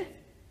nation,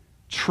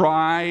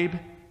 tribe,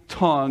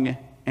 tongue,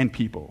 and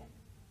people.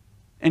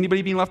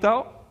 Anybody being left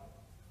out?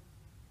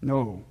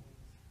 No.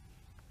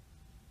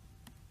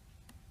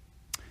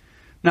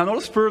 Now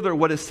notice further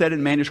what is said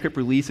in manuscript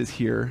releases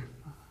here.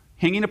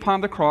 Hanging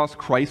upon the cross,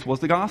 Christ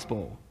was the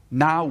gospel.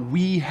 Now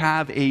we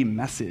have a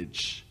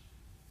message.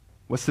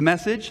 What's the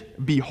message?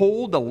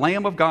 Behold the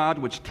Lamb of God,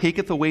 which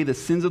taketh away the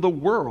sins of the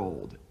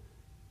world.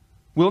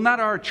 Will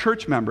not our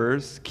church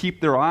members keep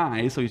their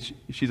eyes, so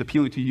she's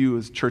appealing to you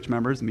as church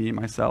members, me and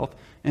myself,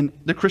 and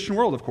the Christian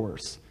world, of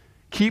course,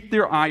 keep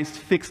their eyes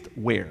fixed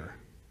where?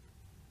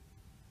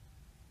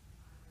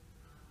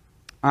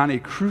 On a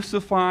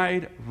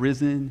crucified,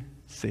 risen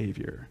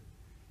Savior,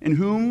 in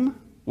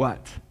whom,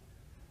 what?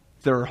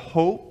 Their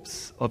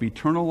hopes of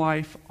eternal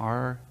life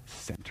are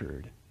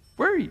centered.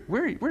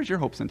 Where's your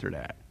hope centered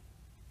at?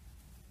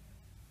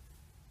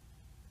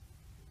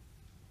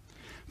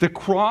 The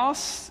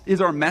cross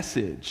is our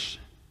message.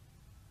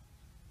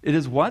 It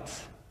is what?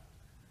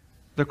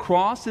 The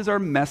cross is our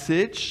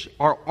message,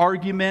 our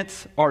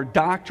argument, our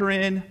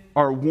doctrine,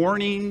 our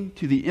warning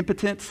to the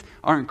impotent,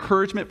 our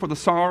encouragement for the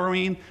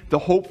sorrowing, the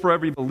hope for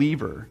every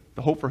believer.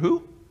 The hope for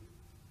who?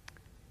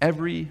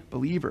 Every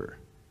believer.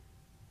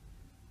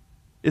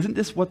 Isn't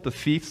this what the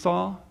thief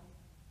saw?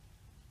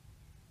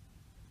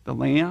 The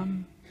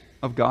Lamb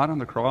of God on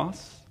the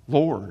cross?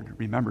 Lord,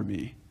 remember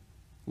me.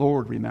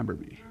 Lord, remember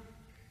me.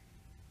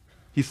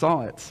 He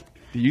saw it.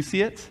 Do you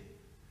see it?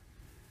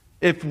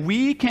 If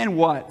we can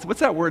what? What's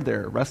that word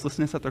there?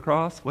 Restlessness at the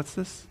cross? What's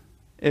this?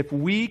 If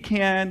we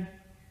can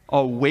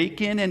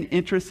awaken an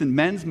interest in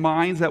men's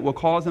minds that will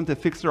cause them to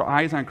fix their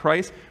eyes on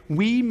Christ,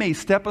 we may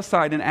step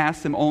aside and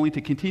ask them only to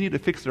continue to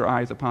fix their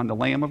eyes upon the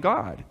Lamb of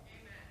God.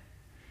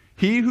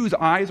 He whose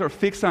eyes are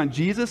fixed on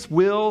Jesus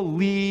will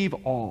leave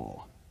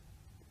all.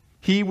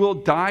 He will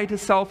die to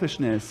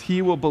selfishness.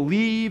 He will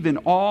believe in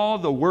all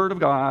the Word of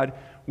God,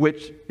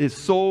 which is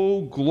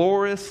so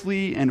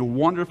gloriously and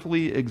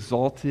wonderfully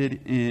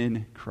exalted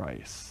in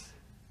Christ.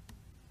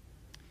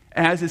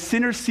 As a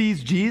sinner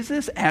sees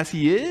Jesus as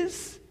he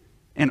is,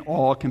 an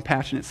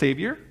all-compassionate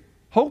Savior,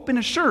 hope and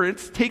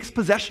assurance takes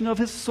possession of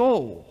his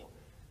soul.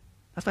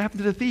 That's what happened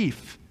to the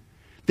thief.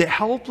 The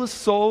helpless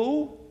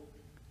soul.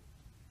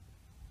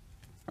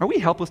 Are we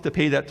helpless to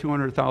pay that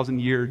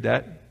 200,000-year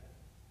debt?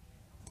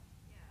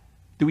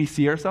 Do we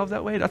see ourselves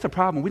that way? That's a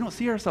problem. We don't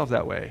see ourselves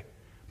that way.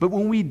 But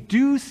when we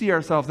do see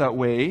ourselves that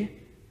way,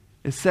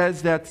 it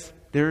says that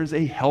there's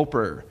a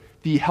helper.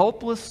 The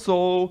helpless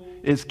soul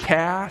is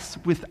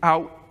cast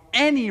without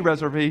any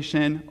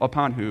reservation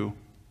upon who?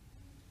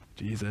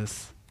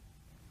 Jesus.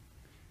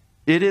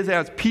 It is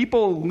as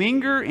people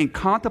linger and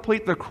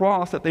contemplate the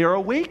cross that they are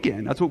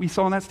awakened. That's what we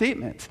saw in that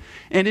statement.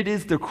 And it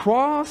is the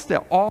cross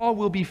that all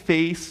will be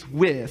faced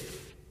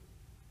with.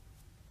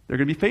 They're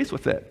going to be faced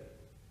with it.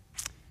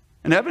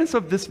 And evidence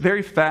of this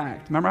very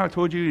fact, remember how I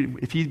told you,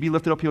 if he be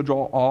lifted up, he'll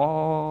draw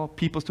all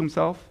peoples to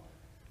himself?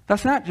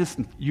 That's not just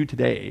you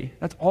today.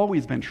 That's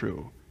always been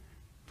true.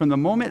 From the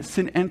moment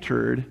sin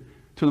entered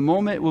to the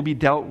moment it will be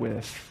dealt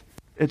with,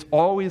 it's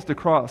always the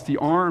cross, the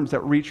arms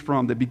that reach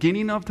from the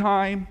beginning of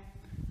time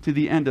to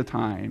the end of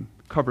time,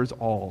 covers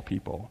all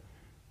people.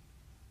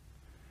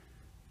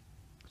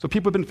 So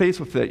people have been faced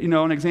with it. You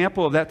know, an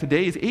example of that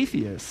today is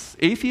atheists.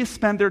 Atheists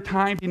spend their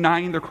time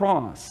denying the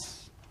cross.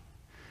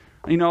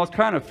 You know, I was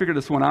trying to figure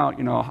this one out.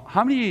 You know,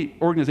 how many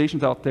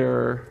organizations out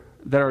there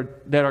that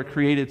are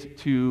created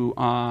to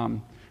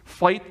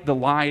fight the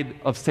lie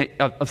of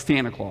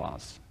Santa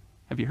Claus?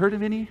 Have you heard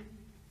of any?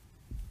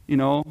 You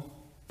know,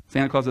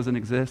 Santa Claus doesn't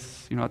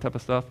exist, you know, that type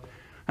of stuff.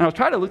 And I was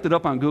trying to look it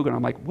up on Google, and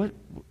I'm like, what,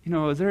 you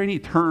know, is there any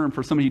term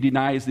for somebody who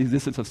denies the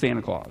existence of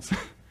Santa Claus?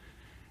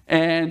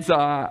 And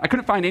I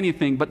couldn't find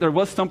anything, but there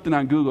was something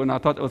on Google, and I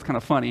thought that was kind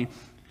of funny.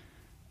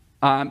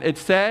 It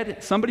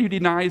said somebody who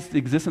denies the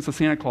existence of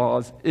Santa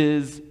Claus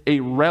is a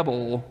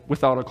rebel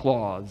without a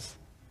clause.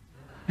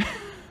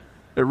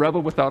 A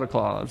rebel without a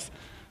clause.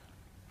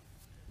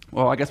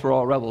 Well, I guess we're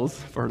all rebels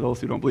for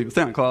those who don't believe in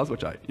Santa Claus,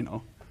 which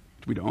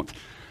we don't.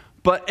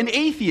 But an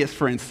atheist,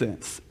 for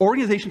instance,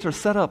 organizations are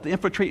set up to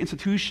infiltrate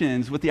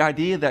institutions with the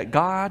idea that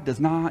God does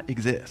not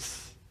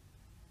exist.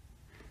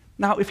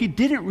 Now, if he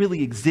didn't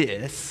really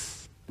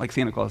exist, like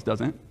Santa Claus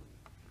doesn't,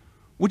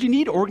 would you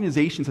need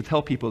organizations to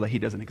tell people that he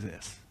doesn't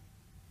exist?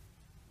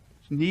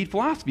 You need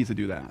philosophies to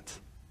do that.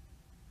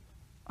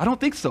 I don't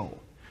think so.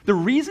 The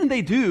reason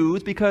they do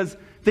is because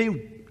they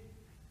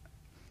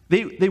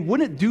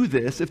wouldn't do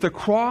this if the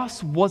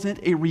cross wasn't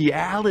a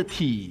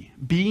reality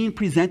being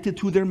presented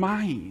to their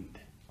mind.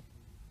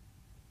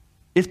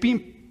 It's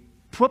being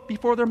put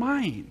before their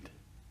mind.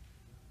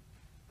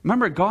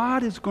 Remember,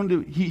 God is going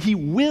to, he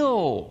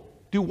will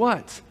do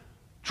what?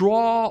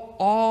 draw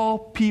all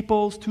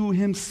peoples to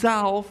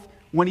himself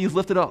when he is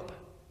lifted up.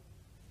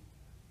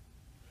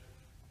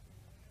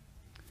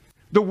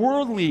 The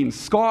worldling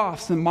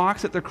scoffs and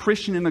mocks at the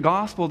Christian in the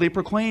gospel. They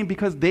proclaim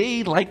because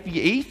they, like the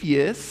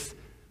atheists,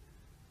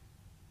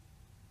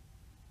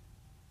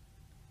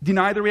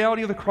 deny the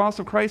reality of the cross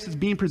of Christ is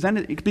being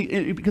presented,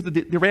 because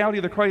the reality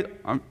of the Christ,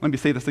 let me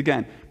say this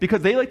again,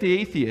 because they, like the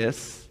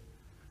atheists,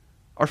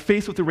 are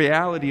faced with the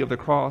reality of the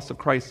cross of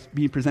Christ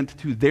being presented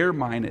to their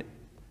mind,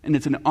 and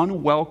it's an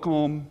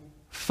unwelcome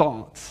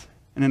thought.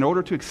 And in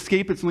order to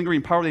escape its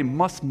lingering power, they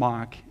must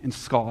mock and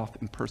scoff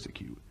and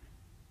persecute.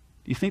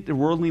 Do you think the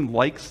worldling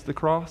likes the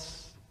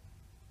cross?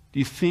 Do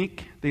you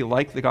think they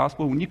like the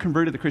gospel? When you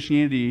converted to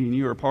Christianity and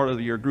you were a part of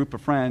your group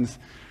of friends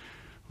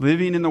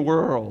living in the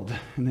world,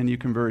 and then you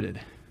converted,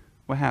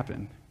 what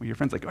happened? Well, your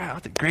friend's like, wow,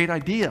 that's a great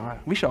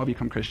idea. We should all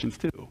become Christians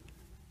too.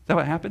 Is that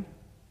what happened?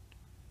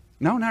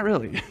 No, not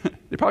really.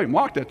 They probably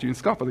mocked at you and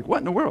scoffed, like, what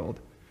in the world?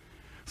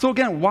 So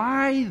again,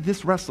 why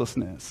this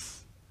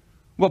restlessness?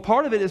 Well,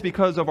 part of it is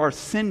because of our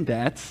sin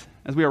debt,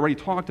 as we already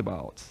talked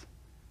about.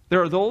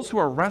 There are those who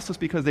are restless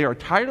because they are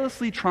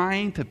tirelessly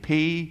trying to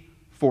pay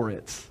for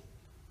it,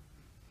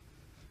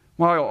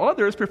 while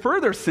others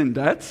prefer their sin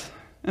debt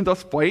and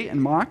thus fight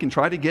and mock and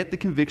try to get the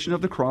conviction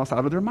of the cross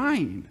out of their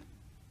mind.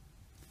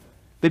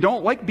 They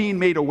don't like being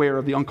made aware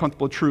of the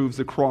uncomfortable truths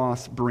the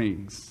cross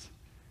brings.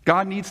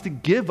 God needs to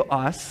give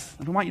us,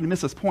 I don't want you to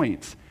miss this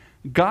point,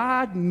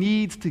 God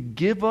needs to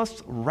give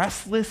us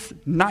restless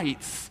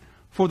nights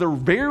for the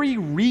very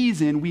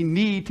reason we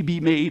need to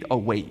be made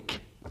awake.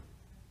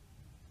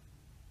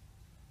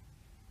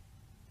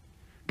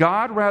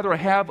 God rather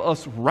have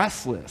us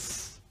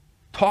restless,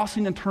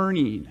 tossing and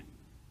turning,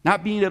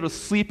 not being able to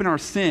sleep in our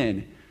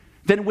sin,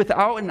 than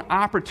without an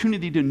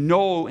opportunity to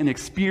know and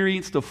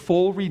experience the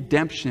full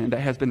redemption that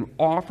has been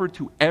offered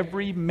to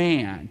every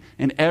man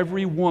and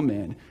every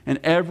woman and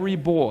every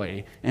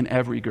boy and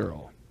every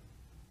girl.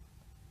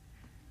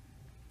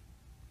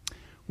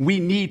 We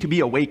need to be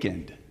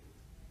awakened.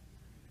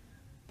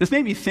 This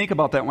made me think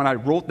about that when I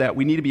wrote that,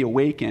 we need to be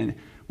awakened.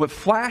 What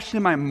flashed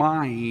in my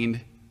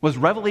mind was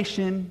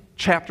Revelation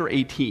chapter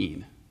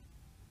 18,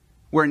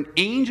 where an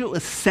angel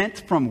is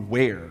sent from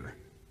where?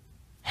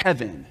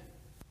 Heaven,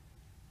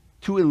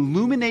 to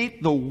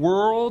illuminate the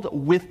world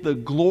with the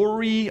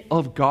glory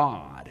of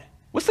God.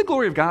 What's the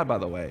glory of God, by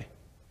the way?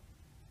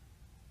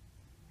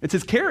 It's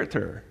his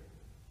character.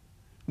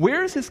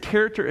 Where is his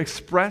character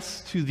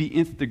expressed to the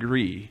nth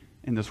degree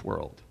in this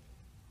world?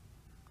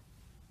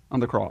 On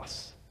the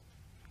cross.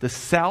 The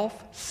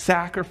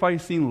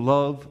self-sacrificing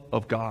love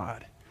of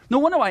God. No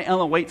wonder why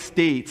Ellen White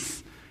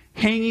states,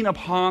 hanging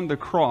upon the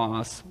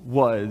cross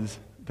was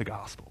the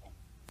gospel.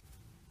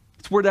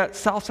 It's where that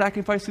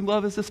self-sacrificing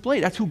love is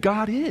displayed. That's who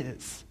God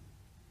is.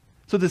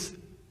 So this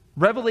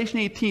Revelation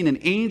 18, an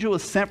angel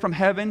is sent from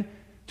heaven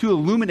to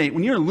illuminate.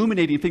 When you're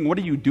illuminating things, what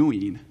are you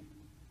doing?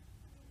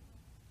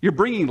 You're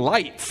bringing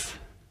light.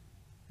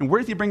 And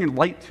where's he bringing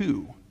light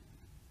to?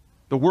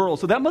 The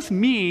world. So that must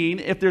mean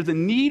if there's a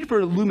need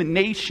for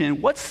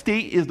illumination, what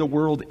state is the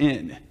world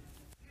in?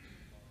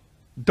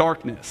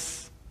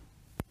 Darkness.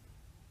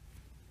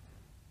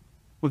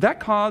 Would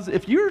that cause,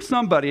 if you're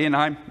somebody,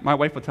 and my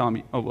wife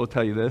will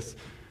tell you this,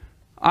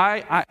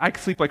 I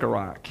sleep like a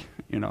rock,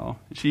 you know.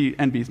 She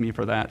envies me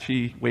for that.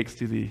 She wakes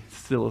to the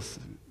stillest,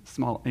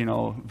 small,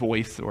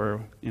 voice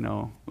or,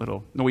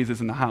 little noises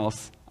in the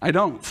house. I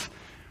don't.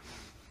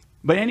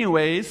 But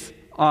anyways,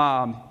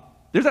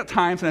 there's at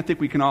times, and I think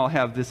we can all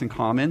have this in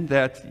common,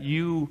 that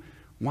you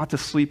want to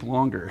sleep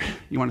longer.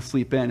 You want to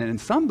sleep in, and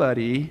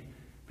somebody,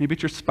 maybe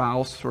it's your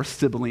spouse or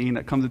sibling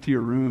that comes into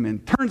your room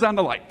and turns on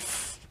the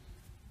lights.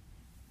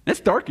 It's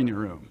dark in your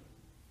room.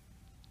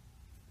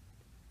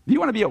 Do you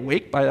want to be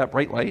awake by that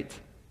bright light?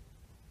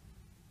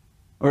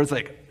 Or it's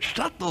like,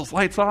 shut those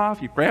lights off.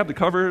 You grab the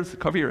covers,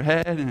 cover your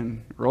head,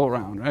 and roll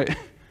around, right?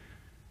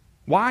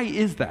 Why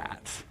is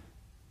that?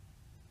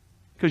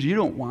 Because you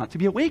don't want to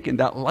be awakened.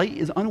 That light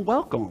is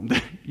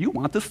unwelcomed. You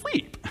want to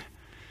sleep.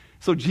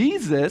 So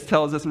Jesus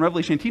tells us in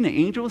Revelation 18, an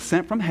angel is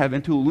sent from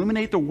heaven to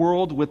illuminate the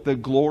world with the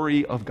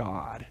glory of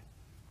God.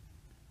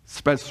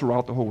 Spreads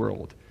throughout the whole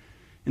world.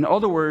 In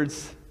other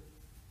words,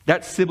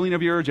 that sibling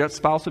of yours, that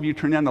spouse of you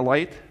turning on the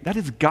light, that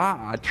is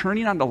God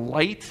turning on the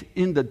light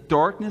in the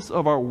darkness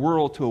of our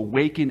world to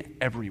awaken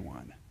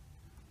everyone.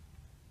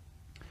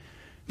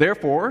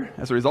 Therefore,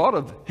 as a result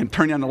of him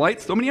turning on the light,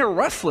 so many are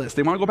restless.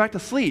 They want to go back to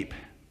sleep.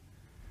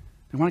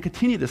 They want to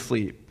continue to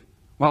sleep.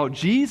 While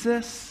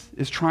Jesus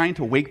is trying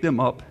to wake them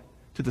up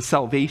to the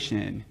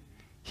salvation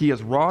he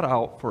has wrought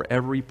out for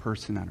every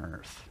person on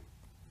earth.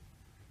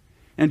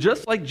 And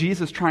just like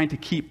Jesus trying to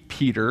keep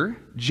Peter,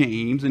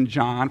 James, and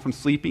John from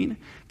sleeping,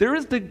 they're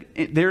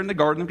in the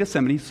Garden of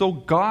Gethsemane, so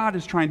God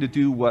is trying to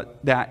do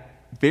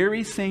that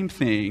very same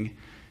thing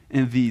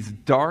in these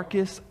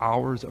darkest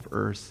hours of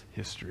Earth's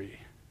history.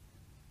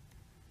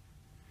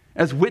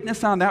 As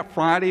witnessed on that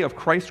Friday of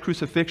Christ's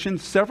crucifixion,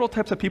 several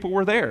types of people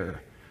were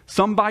there.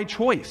 Some by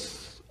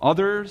choice,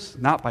 others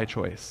not by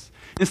choice.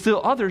 And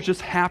still others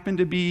just happened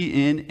to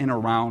be in and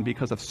around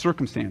because of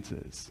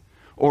circumstances.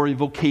 or a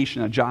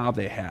vocation, a job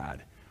they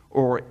had,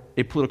 or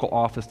a political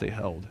office they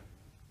held.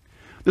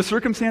 The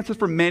circumstances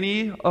for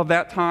many of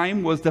that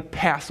time was the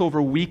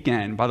Passover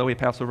weekend. By the way,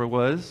 Passover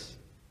was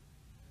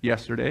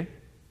yesterday,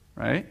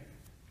 right?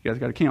 You guys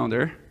got a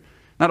calendar.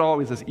 Not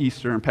always does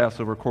Easter and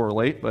Passover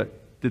correlate,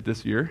 but did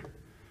this year.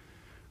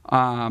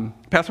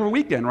 Passover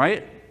weekend,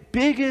 right?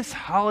 Biggest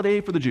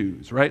holiday for the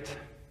Jews, right?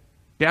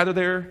 Gather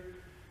there.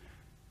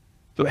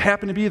 So it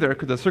happened to be there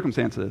because of the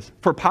circumstances.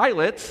 For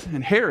Pilate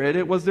and Herod,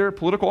 it was their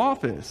political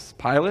office.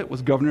 Pilate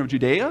was governor of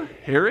Judea,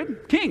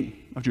 Herod, king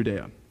of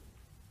Judea.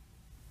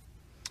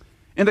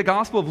 In the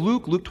Gospel of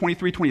Luke, Luke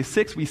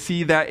 23:26, we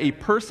see that a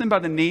person by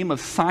the name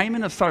of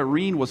Simon of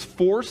Cyrene was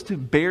forced to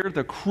bear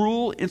the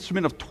cruel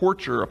instrument of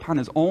torture upon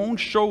his own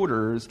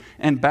shoulders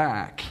and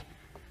back.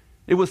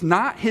 It was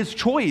not his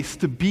choice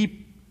to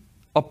be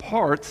a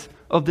part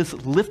of this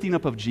lifting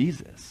up of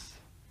Jesus.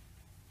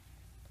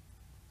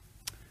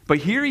 But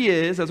here he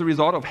is, as a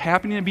result of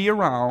happening to be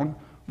around,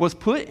 was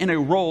put in a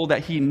role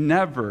that he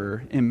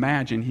never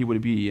imagined he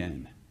would be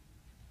in.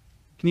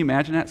 Can you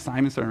imagine that?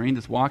 Simon Cyrene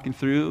just walking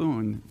through,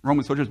 and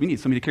Roman soldiers, we need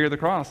somebody to carry the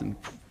cross, and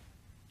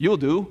you'll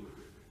do.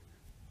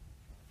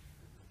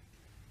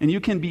 And you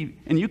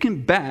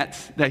can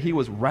bet that he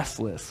was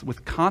restless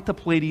with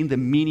contemplating the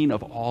meaning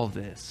of all of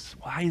this.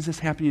 Why is this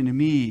happening to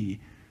me?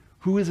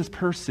 Who is this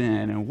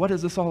person? And what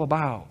is this all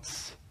about?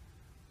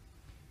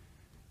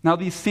 Now,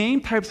 these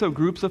same types of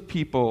groups of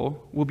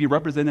people will be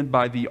represented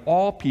by the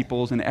all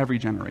peoples in every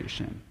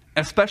generation,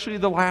 especially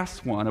the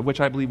last one, of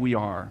which I believe we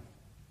are.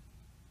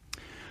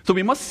 So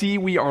we must see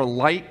we are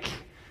like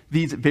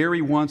these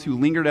very ones who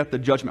lingered at the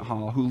judgment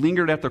hall, who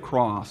lingered at the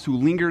cross, who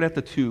lingered at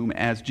the tomb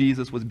as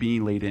Jesus was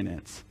being laid in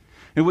it.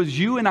 It was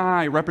you and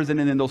I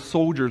represented in those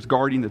soldiers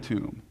guarding the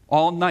tomb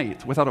all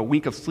night without a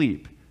wink of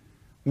sleep.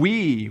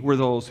 We were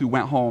those who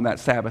went home that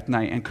Sabbath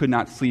night and could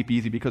not sleep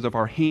easy because of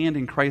our hand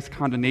in Christ's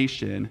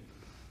condemnation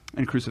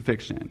and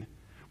crucifixion.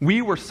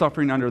 We were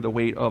suffering under the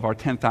weight of our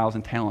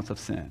 10,000 talents of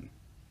sin,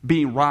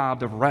 being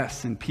robbed of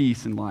rest and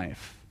peace in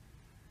life.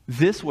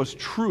 This was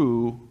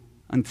true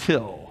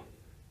until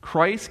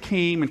Christ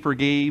came and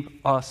forgave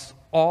us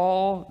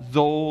all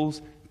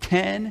those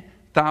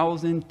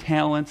 10,000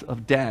 talents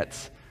of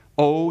debts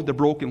owed the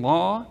broken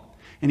law,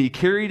 and he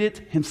carried it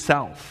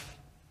himself.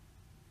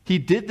 He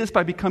did this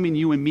by becoming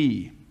you and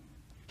me.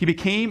 He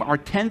became our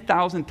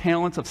 10,000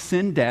 talents of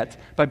sin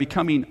debt by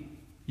becoming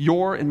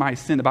your and my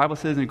sin. The Bible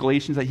says in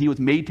Galatians that he was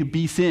made to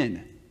be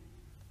sin.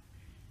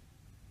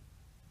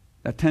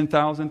 That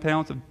 10,000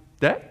 talents of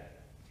debt?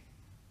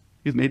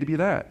 He was made to be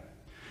that.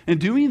 In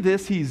doing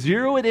this, he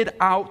zeroed it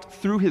out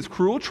through his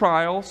cruel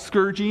trial,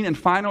 scourging, and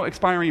final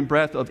expiring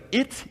breath of,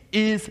 "It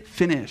is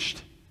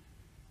finished."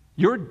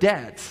 Your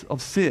debt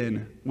of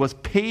sin was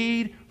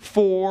paid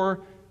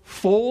for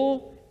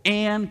full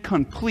and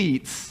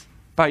complete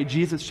by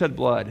Jesus' shed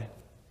blood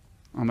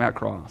on that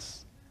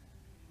cross.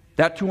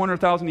 That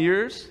 200,000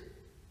 years,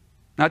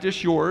 not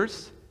just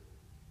yours,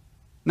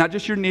 not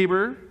just your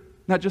neighbor,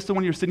 not just the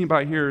one you're sitting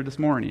by here this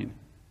morning.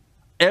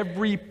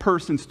 Every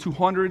person's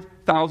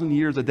 200,000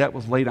 years of debt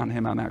was laid on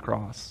him on that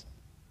cross.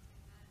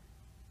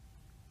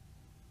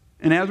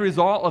 And as a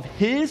result of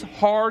his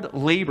hard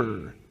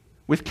labor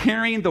with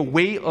carrying the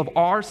weight of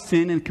our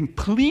sin and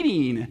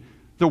completing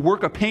the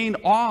work of paying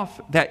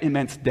off that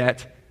immense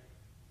debt,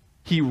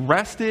 he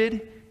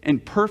rested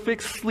in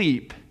perfect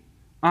sleep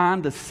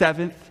on the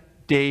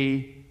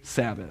seventh-day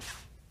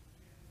Sabbath.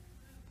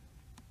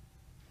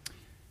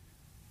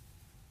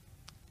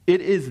 It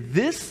is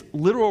this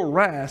literal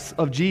rest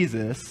of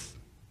Jesus,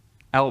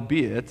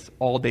 albeit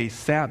all-day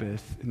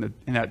Sabbath in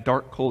that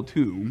dark, cold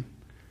tomb,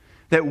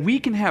 that we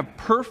can have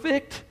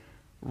perfect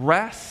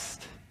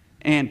rest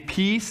and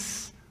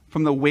peace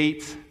from the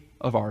weight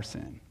of our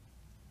sin.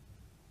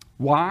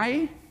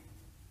 Why?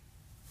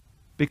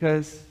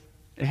 Because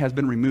it has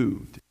been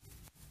removed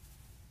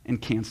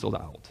and canceled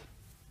out.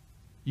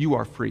 You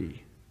are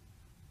free.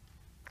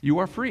 You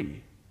are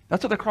free.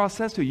 That's what the cross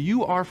says to you.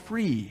 You are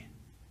free.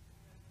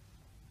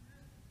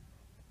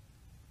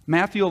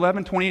 Matthew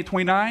 11, 28,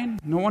 29,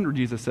 no wonder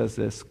Jesus says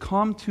this.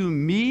 "Come to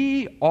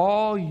me,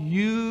 all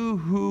you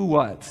who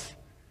what?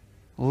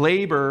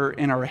 Labor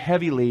and are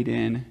heavy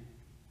laden,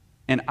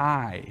 and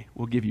I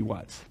will give you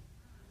what?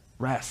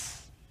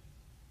 Rest.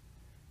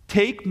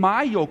 Take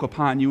my yoke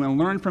upon you and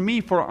learn from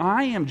me, for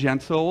I am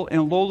gentle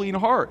and lowly in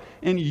heart,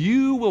 and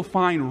you will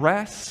find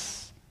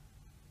rest."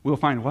 We'll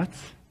find what?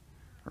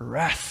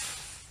 Rest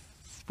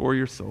for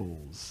your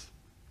souls.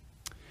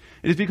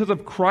 It is because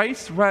of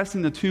Christ's rest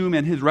in the tomb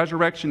and his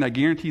resurrection that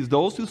guarantees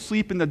those who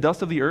sleep in the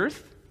dust of the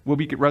earth will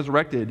be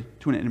resurrected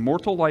to an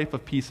immortal life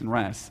of peace and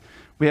rest.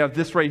 We have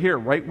this right here,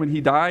 right when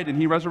he died and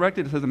he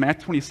resurrected. It says in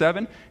Matthew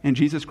 27, "And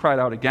Jesus cried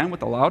out again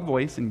with a loud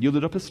voice and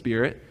yielded up his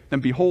spirit.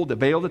 Then behold, the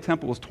veil of the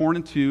temple was torn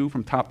in two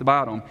from top to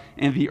bottom,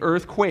 and the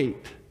earth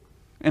quaked,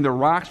 and the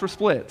rocks were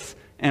split."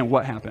 And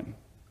what happened?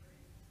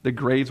 The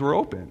graves were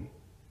open.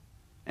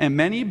 And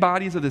many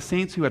bodies of the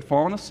saints who had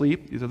fallen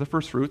asleep, these are the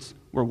first fruits,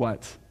 were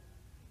what?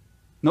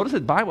 Notice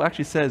the Bible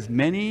actually says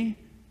many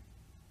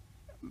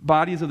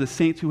bodies of the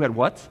saints who had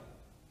what?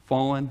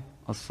 fallen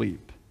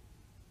asleep,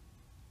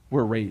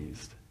 were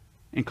raised.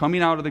 And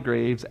coming out of the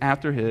graves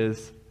after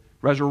his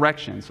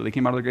resurrection. So they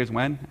came out of the graves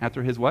when?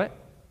 After his what?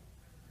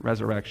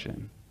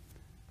 Resurrection.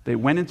 They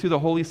went into the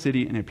holy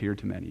city and appeared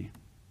to many.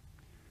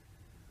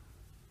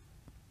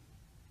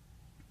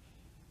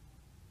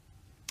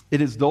 It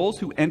is those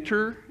who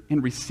enter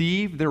and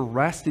receive their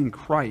rest in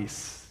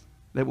Christ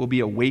that will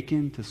be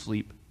awakened to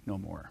sleep no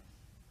more.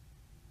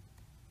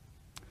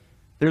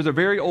 There's a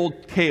very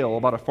old tale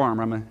about a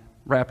farmer. I'm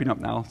wrapping up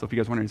now, so if you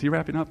guys are wondering, is he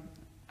wrapping up?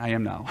 I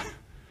am now.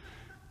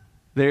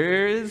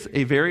 There is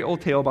a very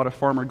old tale about a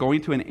farmer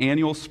going to an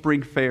annual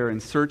spring fair in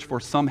search for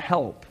some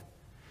help.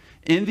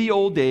 In the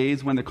old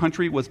days, when the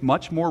country was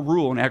much more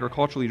rural and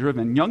agriculturally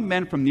driven, young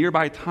men from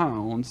nearby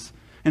towns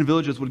and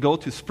villages would go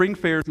to spring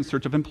fairs in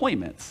search of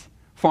employments.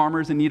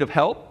 Farmers in need of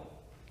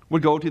help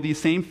would go to these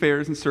same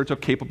fairs in search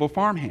of capable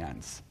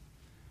farmhands.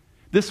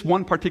 This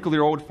one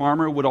particular old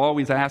farmer would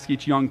always ask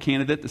each young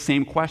candidate the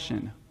same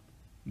question: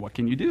 what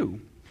can you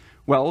do?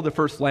 Well, the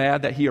first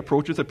lad that he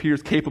approaches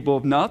appears capable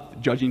of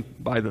nothing, judging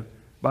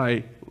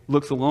by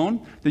looks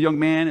alone. The young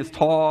man is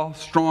tall,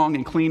 strong,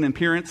 and clean in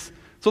appearance.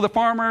 So the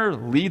farmer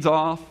leads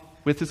off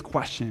with his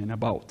question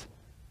about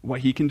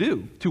what he can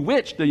do, to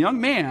which the young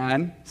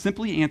man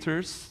simply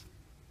answers,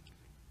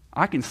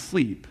 "I can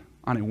sleep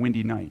on a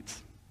windy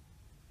night."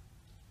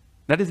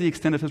 That is the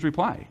extent of his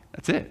reply.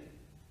 That's it.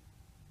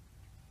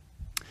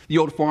 The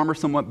old farmer,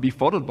 somewhat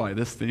befuddled by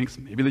this, thinks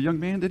maybe the young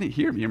man didn't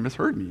hear me or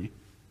misheard me.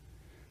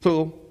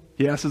 So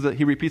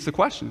he repeats the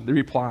question. The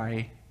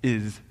reply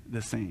is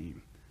the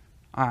same: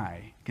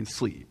 "I can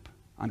sleep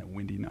on a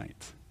windy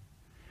night."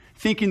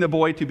 Thinking the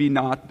boy to be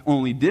not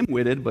only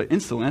dim-witted but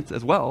insolent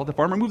as well, the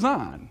farmer moves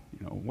on.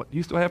 What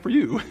use do I have for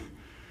you?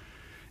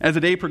 As the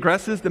day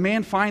progresses, the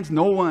man finds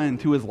no one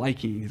to his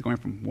liking. He's going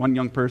from one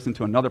young person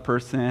to another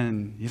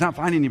person. He's not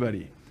finding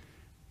anybody.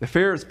 The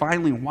fair is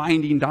finally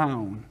winding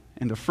down,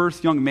 and the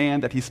first young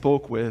man that he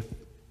spoke with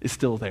is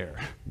still there.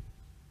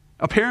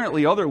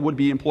 Apparently, other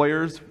would-be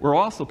employers were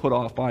also put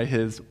off by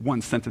his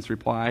one-sentence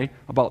reply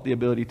about the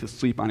ability to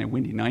sleep on a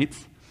windy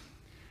night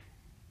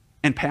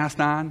and passed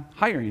on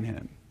hiring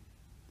him.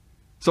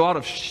 So out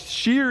of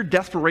sheer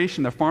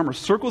desperation, the farmer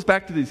circles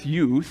back to this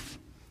youth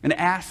and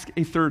asks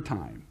a third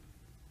time,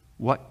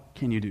 "What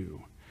can you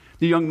do?"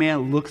 The young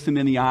man looks him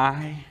in the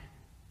eye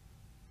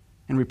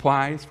and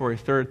replies for a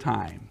third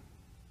time,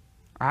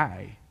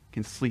 "I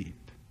can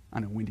sleep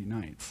on a windy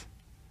night."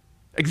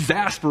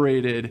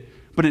 Exasperated,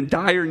 but in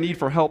dire need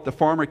for help, the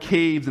farmer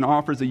caves and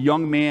offers the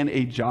young man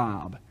a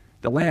job.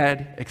 The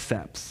lad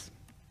accepts.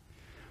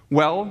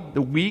 Well,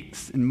 the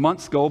weeks and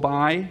months go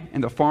by,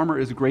 and the farmer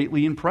is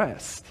greatly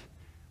impressed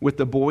with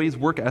the boy's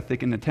work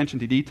ethic and attention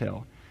to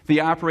detail.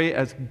 They operate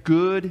as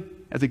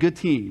a good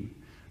team.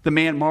 The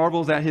man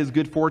marvels at his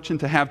good fortune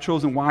to have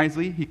chosen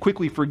wisely. He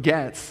quickly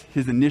forgets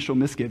his initial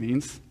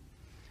misgivings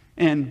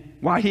and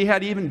why he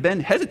had even been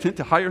hesitant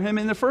to hire him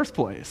in the first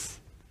place.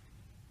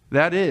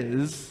 That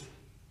is,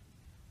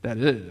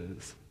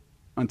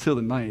 until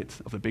the night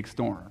of the big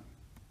storm.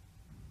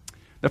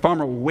 The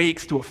farmer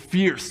wakes to a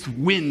fierce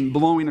wind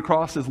blowing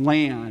across his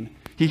land.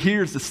 He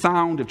hears the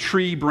sound of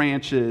tree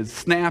branches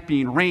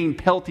snapping, rain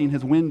pelting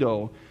his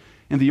window,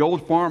 and the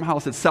old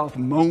farmhouse itself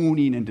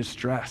moaning in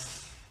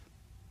distress.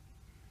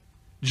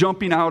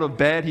 Jumping out of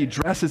bed, he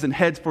dresses and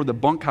heads for the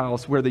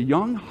bunkhouse where the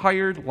young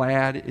hired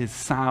lad is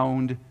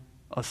sound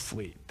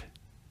asleep.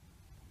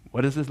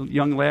 What is this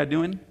young lad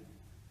doing?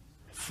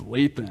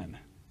 Sleeping.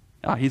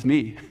 He's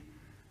me.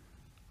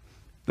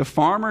 The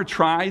farmer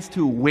tries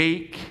to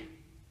wake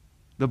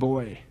the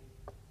boy,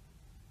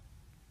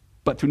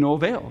 but to no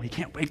avail. He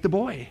can't wake the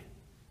boy.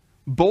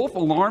 Both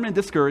alarmed and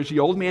discouraged, the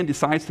old man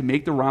decides to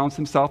make the rounds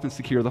himself and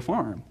secure the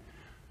farm.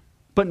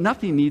 But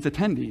nothing needs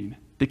attending.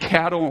 The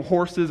cattle and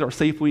horses are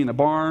safely in the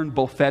barn,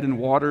 both fed and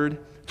watered.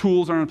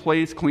 Tools are in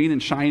place, clean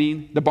and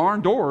shining. The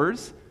barn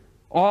doors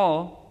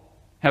all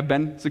have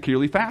been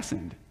securely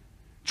fastened.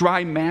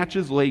 Dry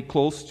matches laid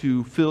close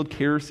to filled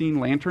kerosene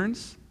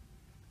lanterns.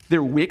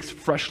 Their wicks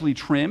freshly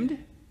trimmed,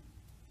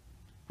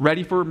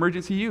 ready for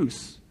emergency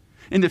use.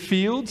 In the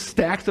fields,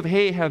 stacks of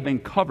hay have been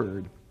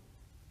covered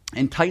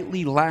and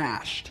tightly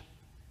lashed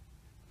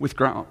with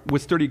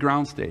sturdy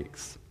ground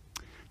stakes.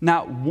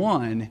 Not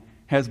one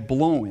has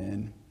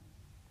blown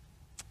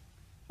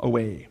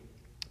away.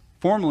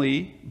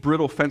 Formerly,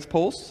 brittle fence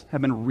posts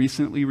have been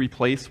recently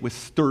replaced with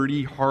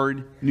sturdy,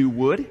 hard new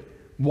wood.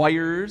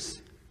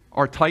 Wires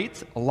are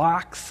tight,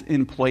 locks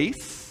in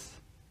place.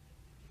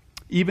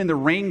 Even the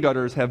rain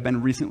gutters have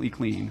been recently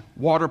cleaned.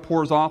 Water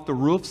pours off the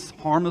roofs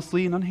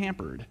harmlessly and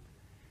unhampered.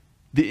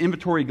 The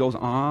inventory goes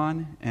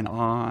on and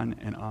on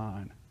and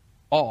on.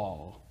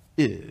 All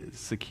is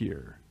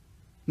secure.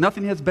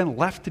 Nothing has been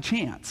left to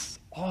chance.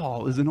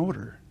 All is in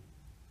order.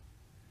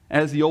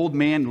 As the old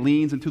man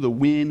leans into the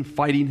wind,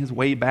 fighting his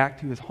way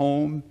back to his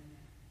home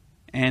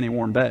and a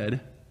warm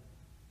bed,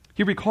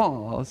 he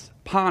recalls,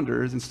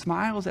 ponders, and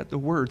smiles at the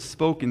words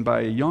spoken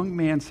by a young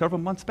man several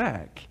months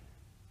back.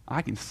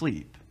 "I can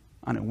sleep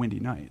on a windy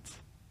night."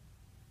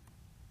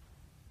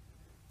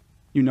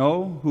 You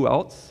know who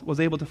else was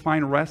able to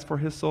find rest for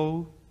his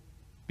soul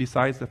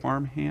besides the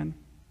farmhand,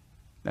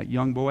 that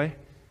young boy?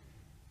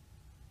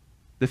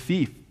 The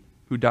thief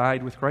who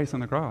died with Christ on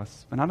the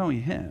cross. But not only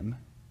him,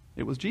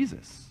 it was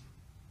Jesus.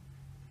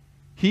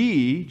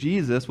 He,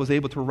 Jesus, was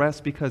able to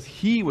rest because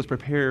he was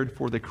prepared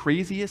for the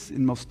craziest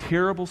and most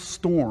terrible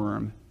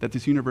storm that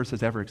this universe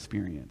has ever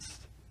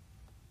experienced.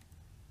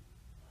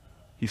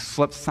 He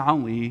slept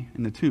soundly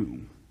in the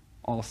tomb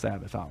all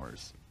Sabbath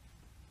hours.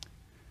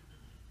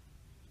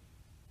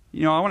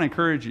 You know, I want to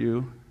encourage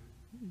you,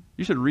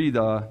 you should read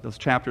those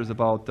chapters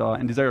about,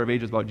 in Desire of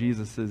Ages, about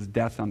Jesus'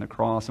 death on the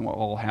cross and what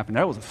all happened.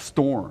 That was a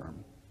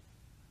storm.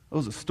 It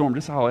was a storm.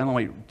 Just how Ellen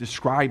White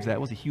describes that.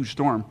 It was a huge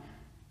storm.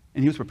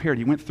 And he was prepared.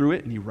 He went through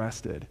it and he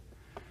rested.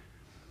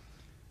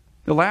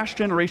 The last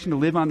generation to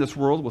live on this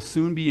world will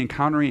soon be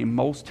encountering a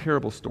most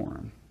terrible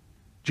storm.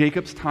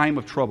 Jacob's time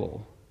of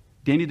trouble.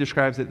 Daniel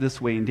describes it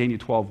this way in Daniel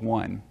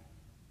 12:1.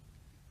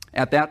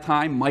 At that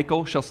time,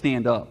 Michael shall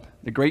stand up,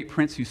 the great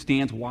prince who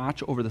stands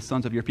watch over the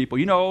sons of your people.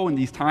 You know, in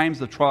these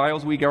times of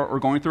trials we're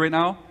going through right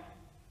now,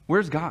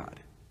 where's God?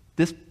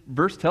 This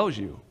verse tells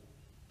you.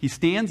 He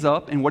stands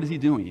up, and what is he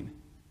doing?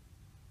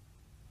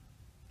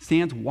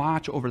 Stands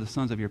watch over the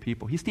sons of your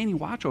people. He's standing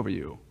watch over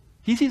you.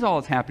 He sees all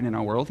that's happening in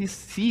our world. He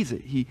sees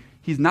it.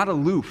 He's not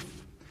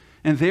aloof.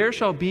 And there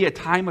shall be a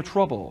time of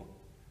trouble,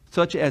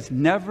 such as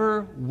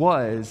never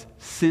was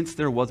since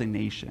there was a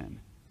nation.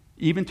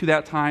 Even to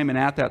that time and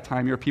at that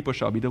time your people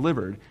shall be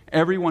delivered,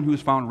 everyone who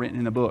is found written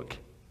in the book.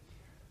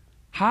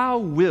 How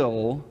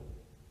will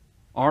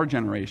our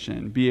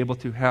generation be able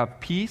to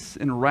have peace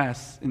and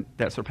rest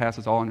that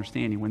surpasses all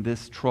understanding when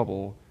this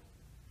trouble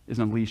is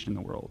unleashed in the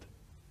world?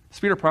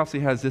 Spirit of Prophecy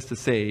has this to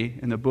say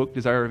in the book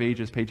Desire of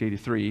Ages, page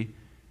 83.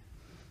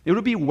 It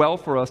would be well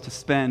for us to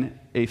spend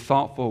a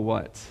thoughtful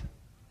what?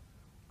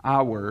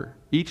 Hour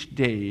each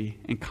day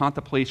in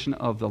contemplation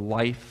of the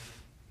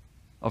life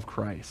of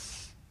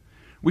Christ.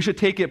 We should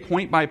take it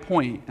point by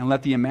point and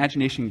let the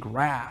imagination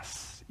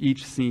grasp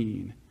each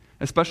scene,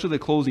 especially the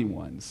closing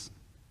ones.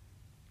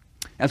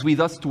 As we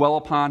thus dwell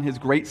upon his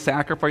great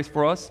sacrifice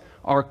for us,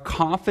 our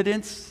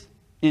confidence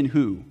in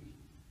who?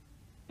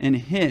 In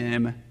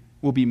him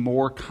will be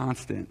more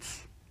constant.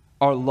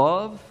 Our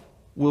love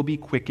will be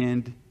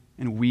quickened,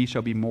 and we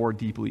shall be more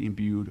deeply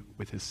imbued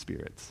with his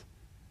Spirit.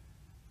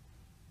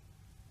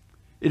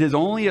 It is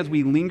only as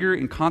we linger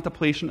in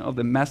contemplation of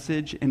the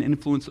message and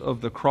influence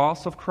of the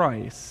cross of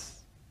Christ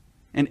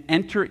and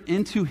enter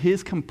into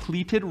his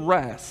completed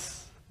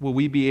rest will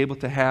we be able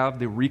to have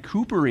the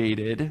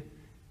recuperated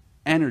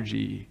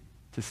energy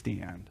to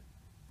stand.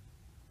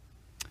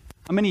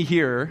 How many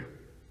here,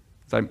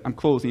 I'm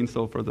closing,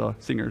 so for the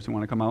singers who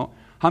want to come out,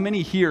 how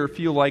many here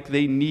feel like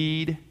they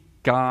need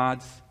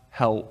God's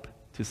help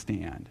to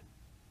stand?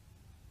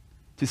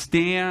 To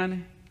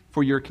stand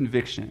for your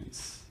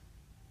convictions.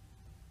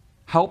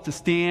 Help to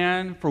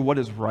stand for what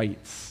is right.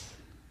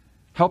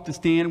 Help to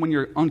stand when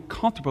you're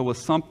uncomfortable with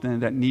something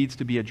that needs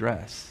to be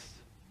addressed.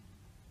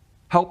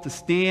 Help to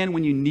stand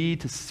when you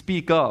need to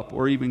speak up,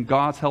 or even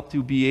God's help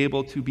to be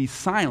able to be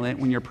silent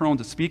when you're prone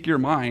to speak your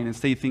mind and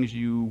say things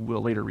you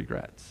will later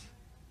regret.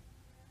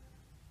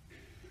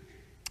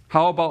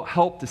 How about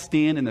help to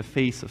stand in the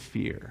face of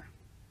fear?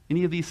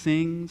 Any of these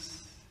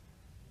things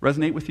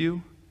resonate with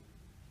you?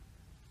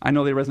 I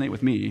know they resonate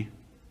with me.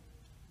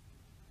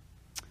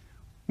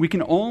 We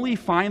can only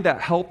find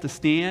that help to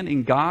stand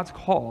in God's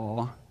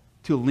call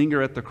to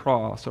linger at the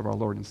cross of our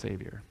Lord and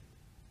Savior.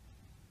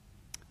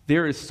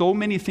 There is so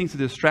many things to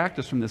distract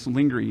us from this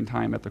lingering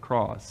time at the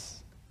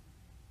cross.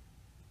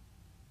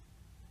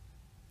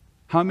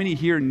 How many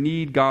here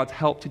need God's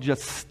help to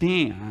just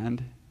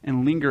stand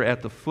and linger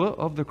at the foot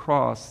of the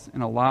cross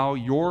and allow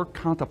your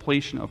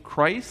contemplation of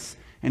Christ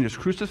and his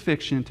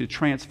crucifixion to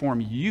transform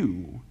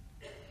you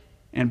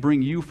and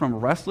bring you from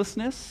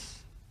restlessness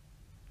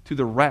to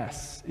the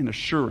rest and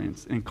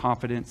assurance and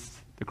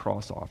confidence the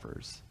cross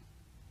offers?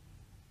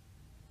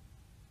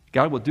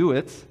 God will do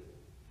it.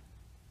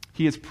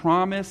 He has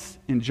promised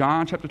in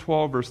John chapter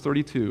 12, verse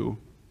 32,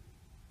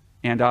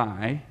 and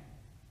I,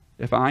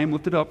 if I am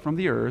lifted up from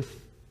the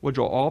earth, will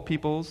draw all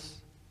peoples,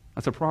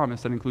 that's a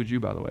promise that includes you,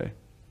 by the way,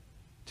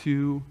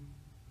 to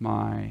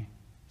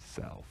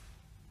myself.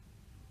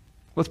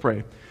 Let's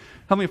pray.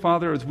 Heavenly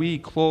Father, as we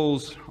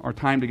close our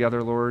time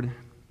together, Lord,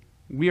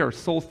 we are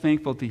so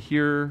thankful to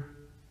hear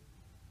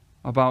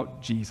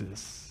about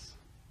Jesus,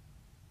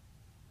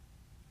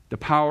 the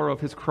power of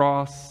his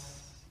cross,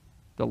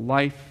 the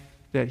life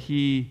that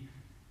he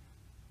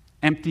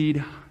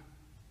emptied,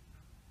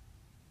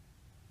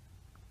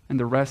 and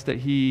the rest that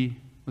he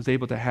was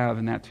able to have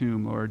in that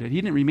tomb, Lord. That he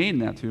didn't remain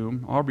in that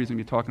tomb. Aubrey's going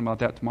to be talking about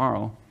that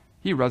tomorrow.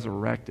 He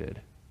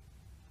resurrected.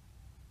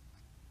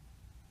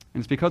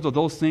 And it's because of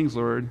those things,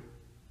 Lord,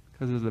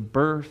 because of the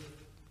birth,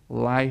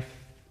 life,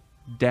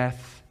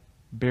 death,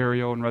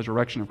 burial, and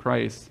resurrection of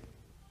Christ,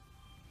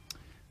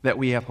 that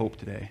we have hope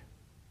today.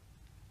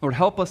 Lord,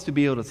 help us to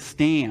be able to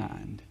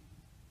stand.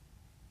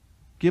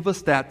 Give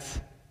us that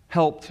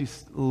help to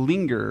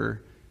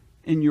linger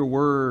in your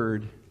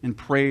word, in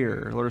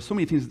prayer. Lord, there's so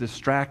many things that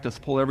distract us,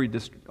 pull every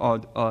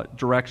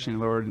direction,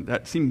 Lord,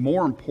 that seem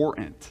more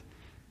important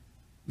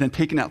than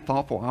taking that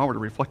thoughtful hour to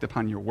reflect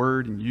upon your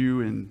word and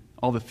you and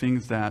all the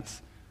things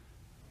that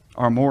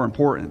are more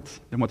important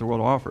than what the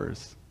world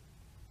offers.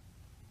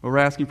 But we're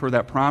asking for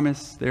that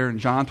promise there in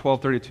John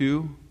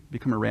 12:32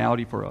 become a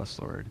reality for us,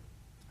 Lord.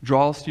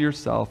 Draw us to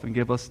yourself and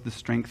give us the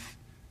strength,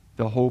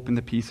 the hope, and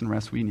the peace and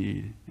rest we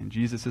need. In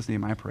Jesus'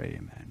 name I pray,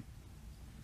 amen.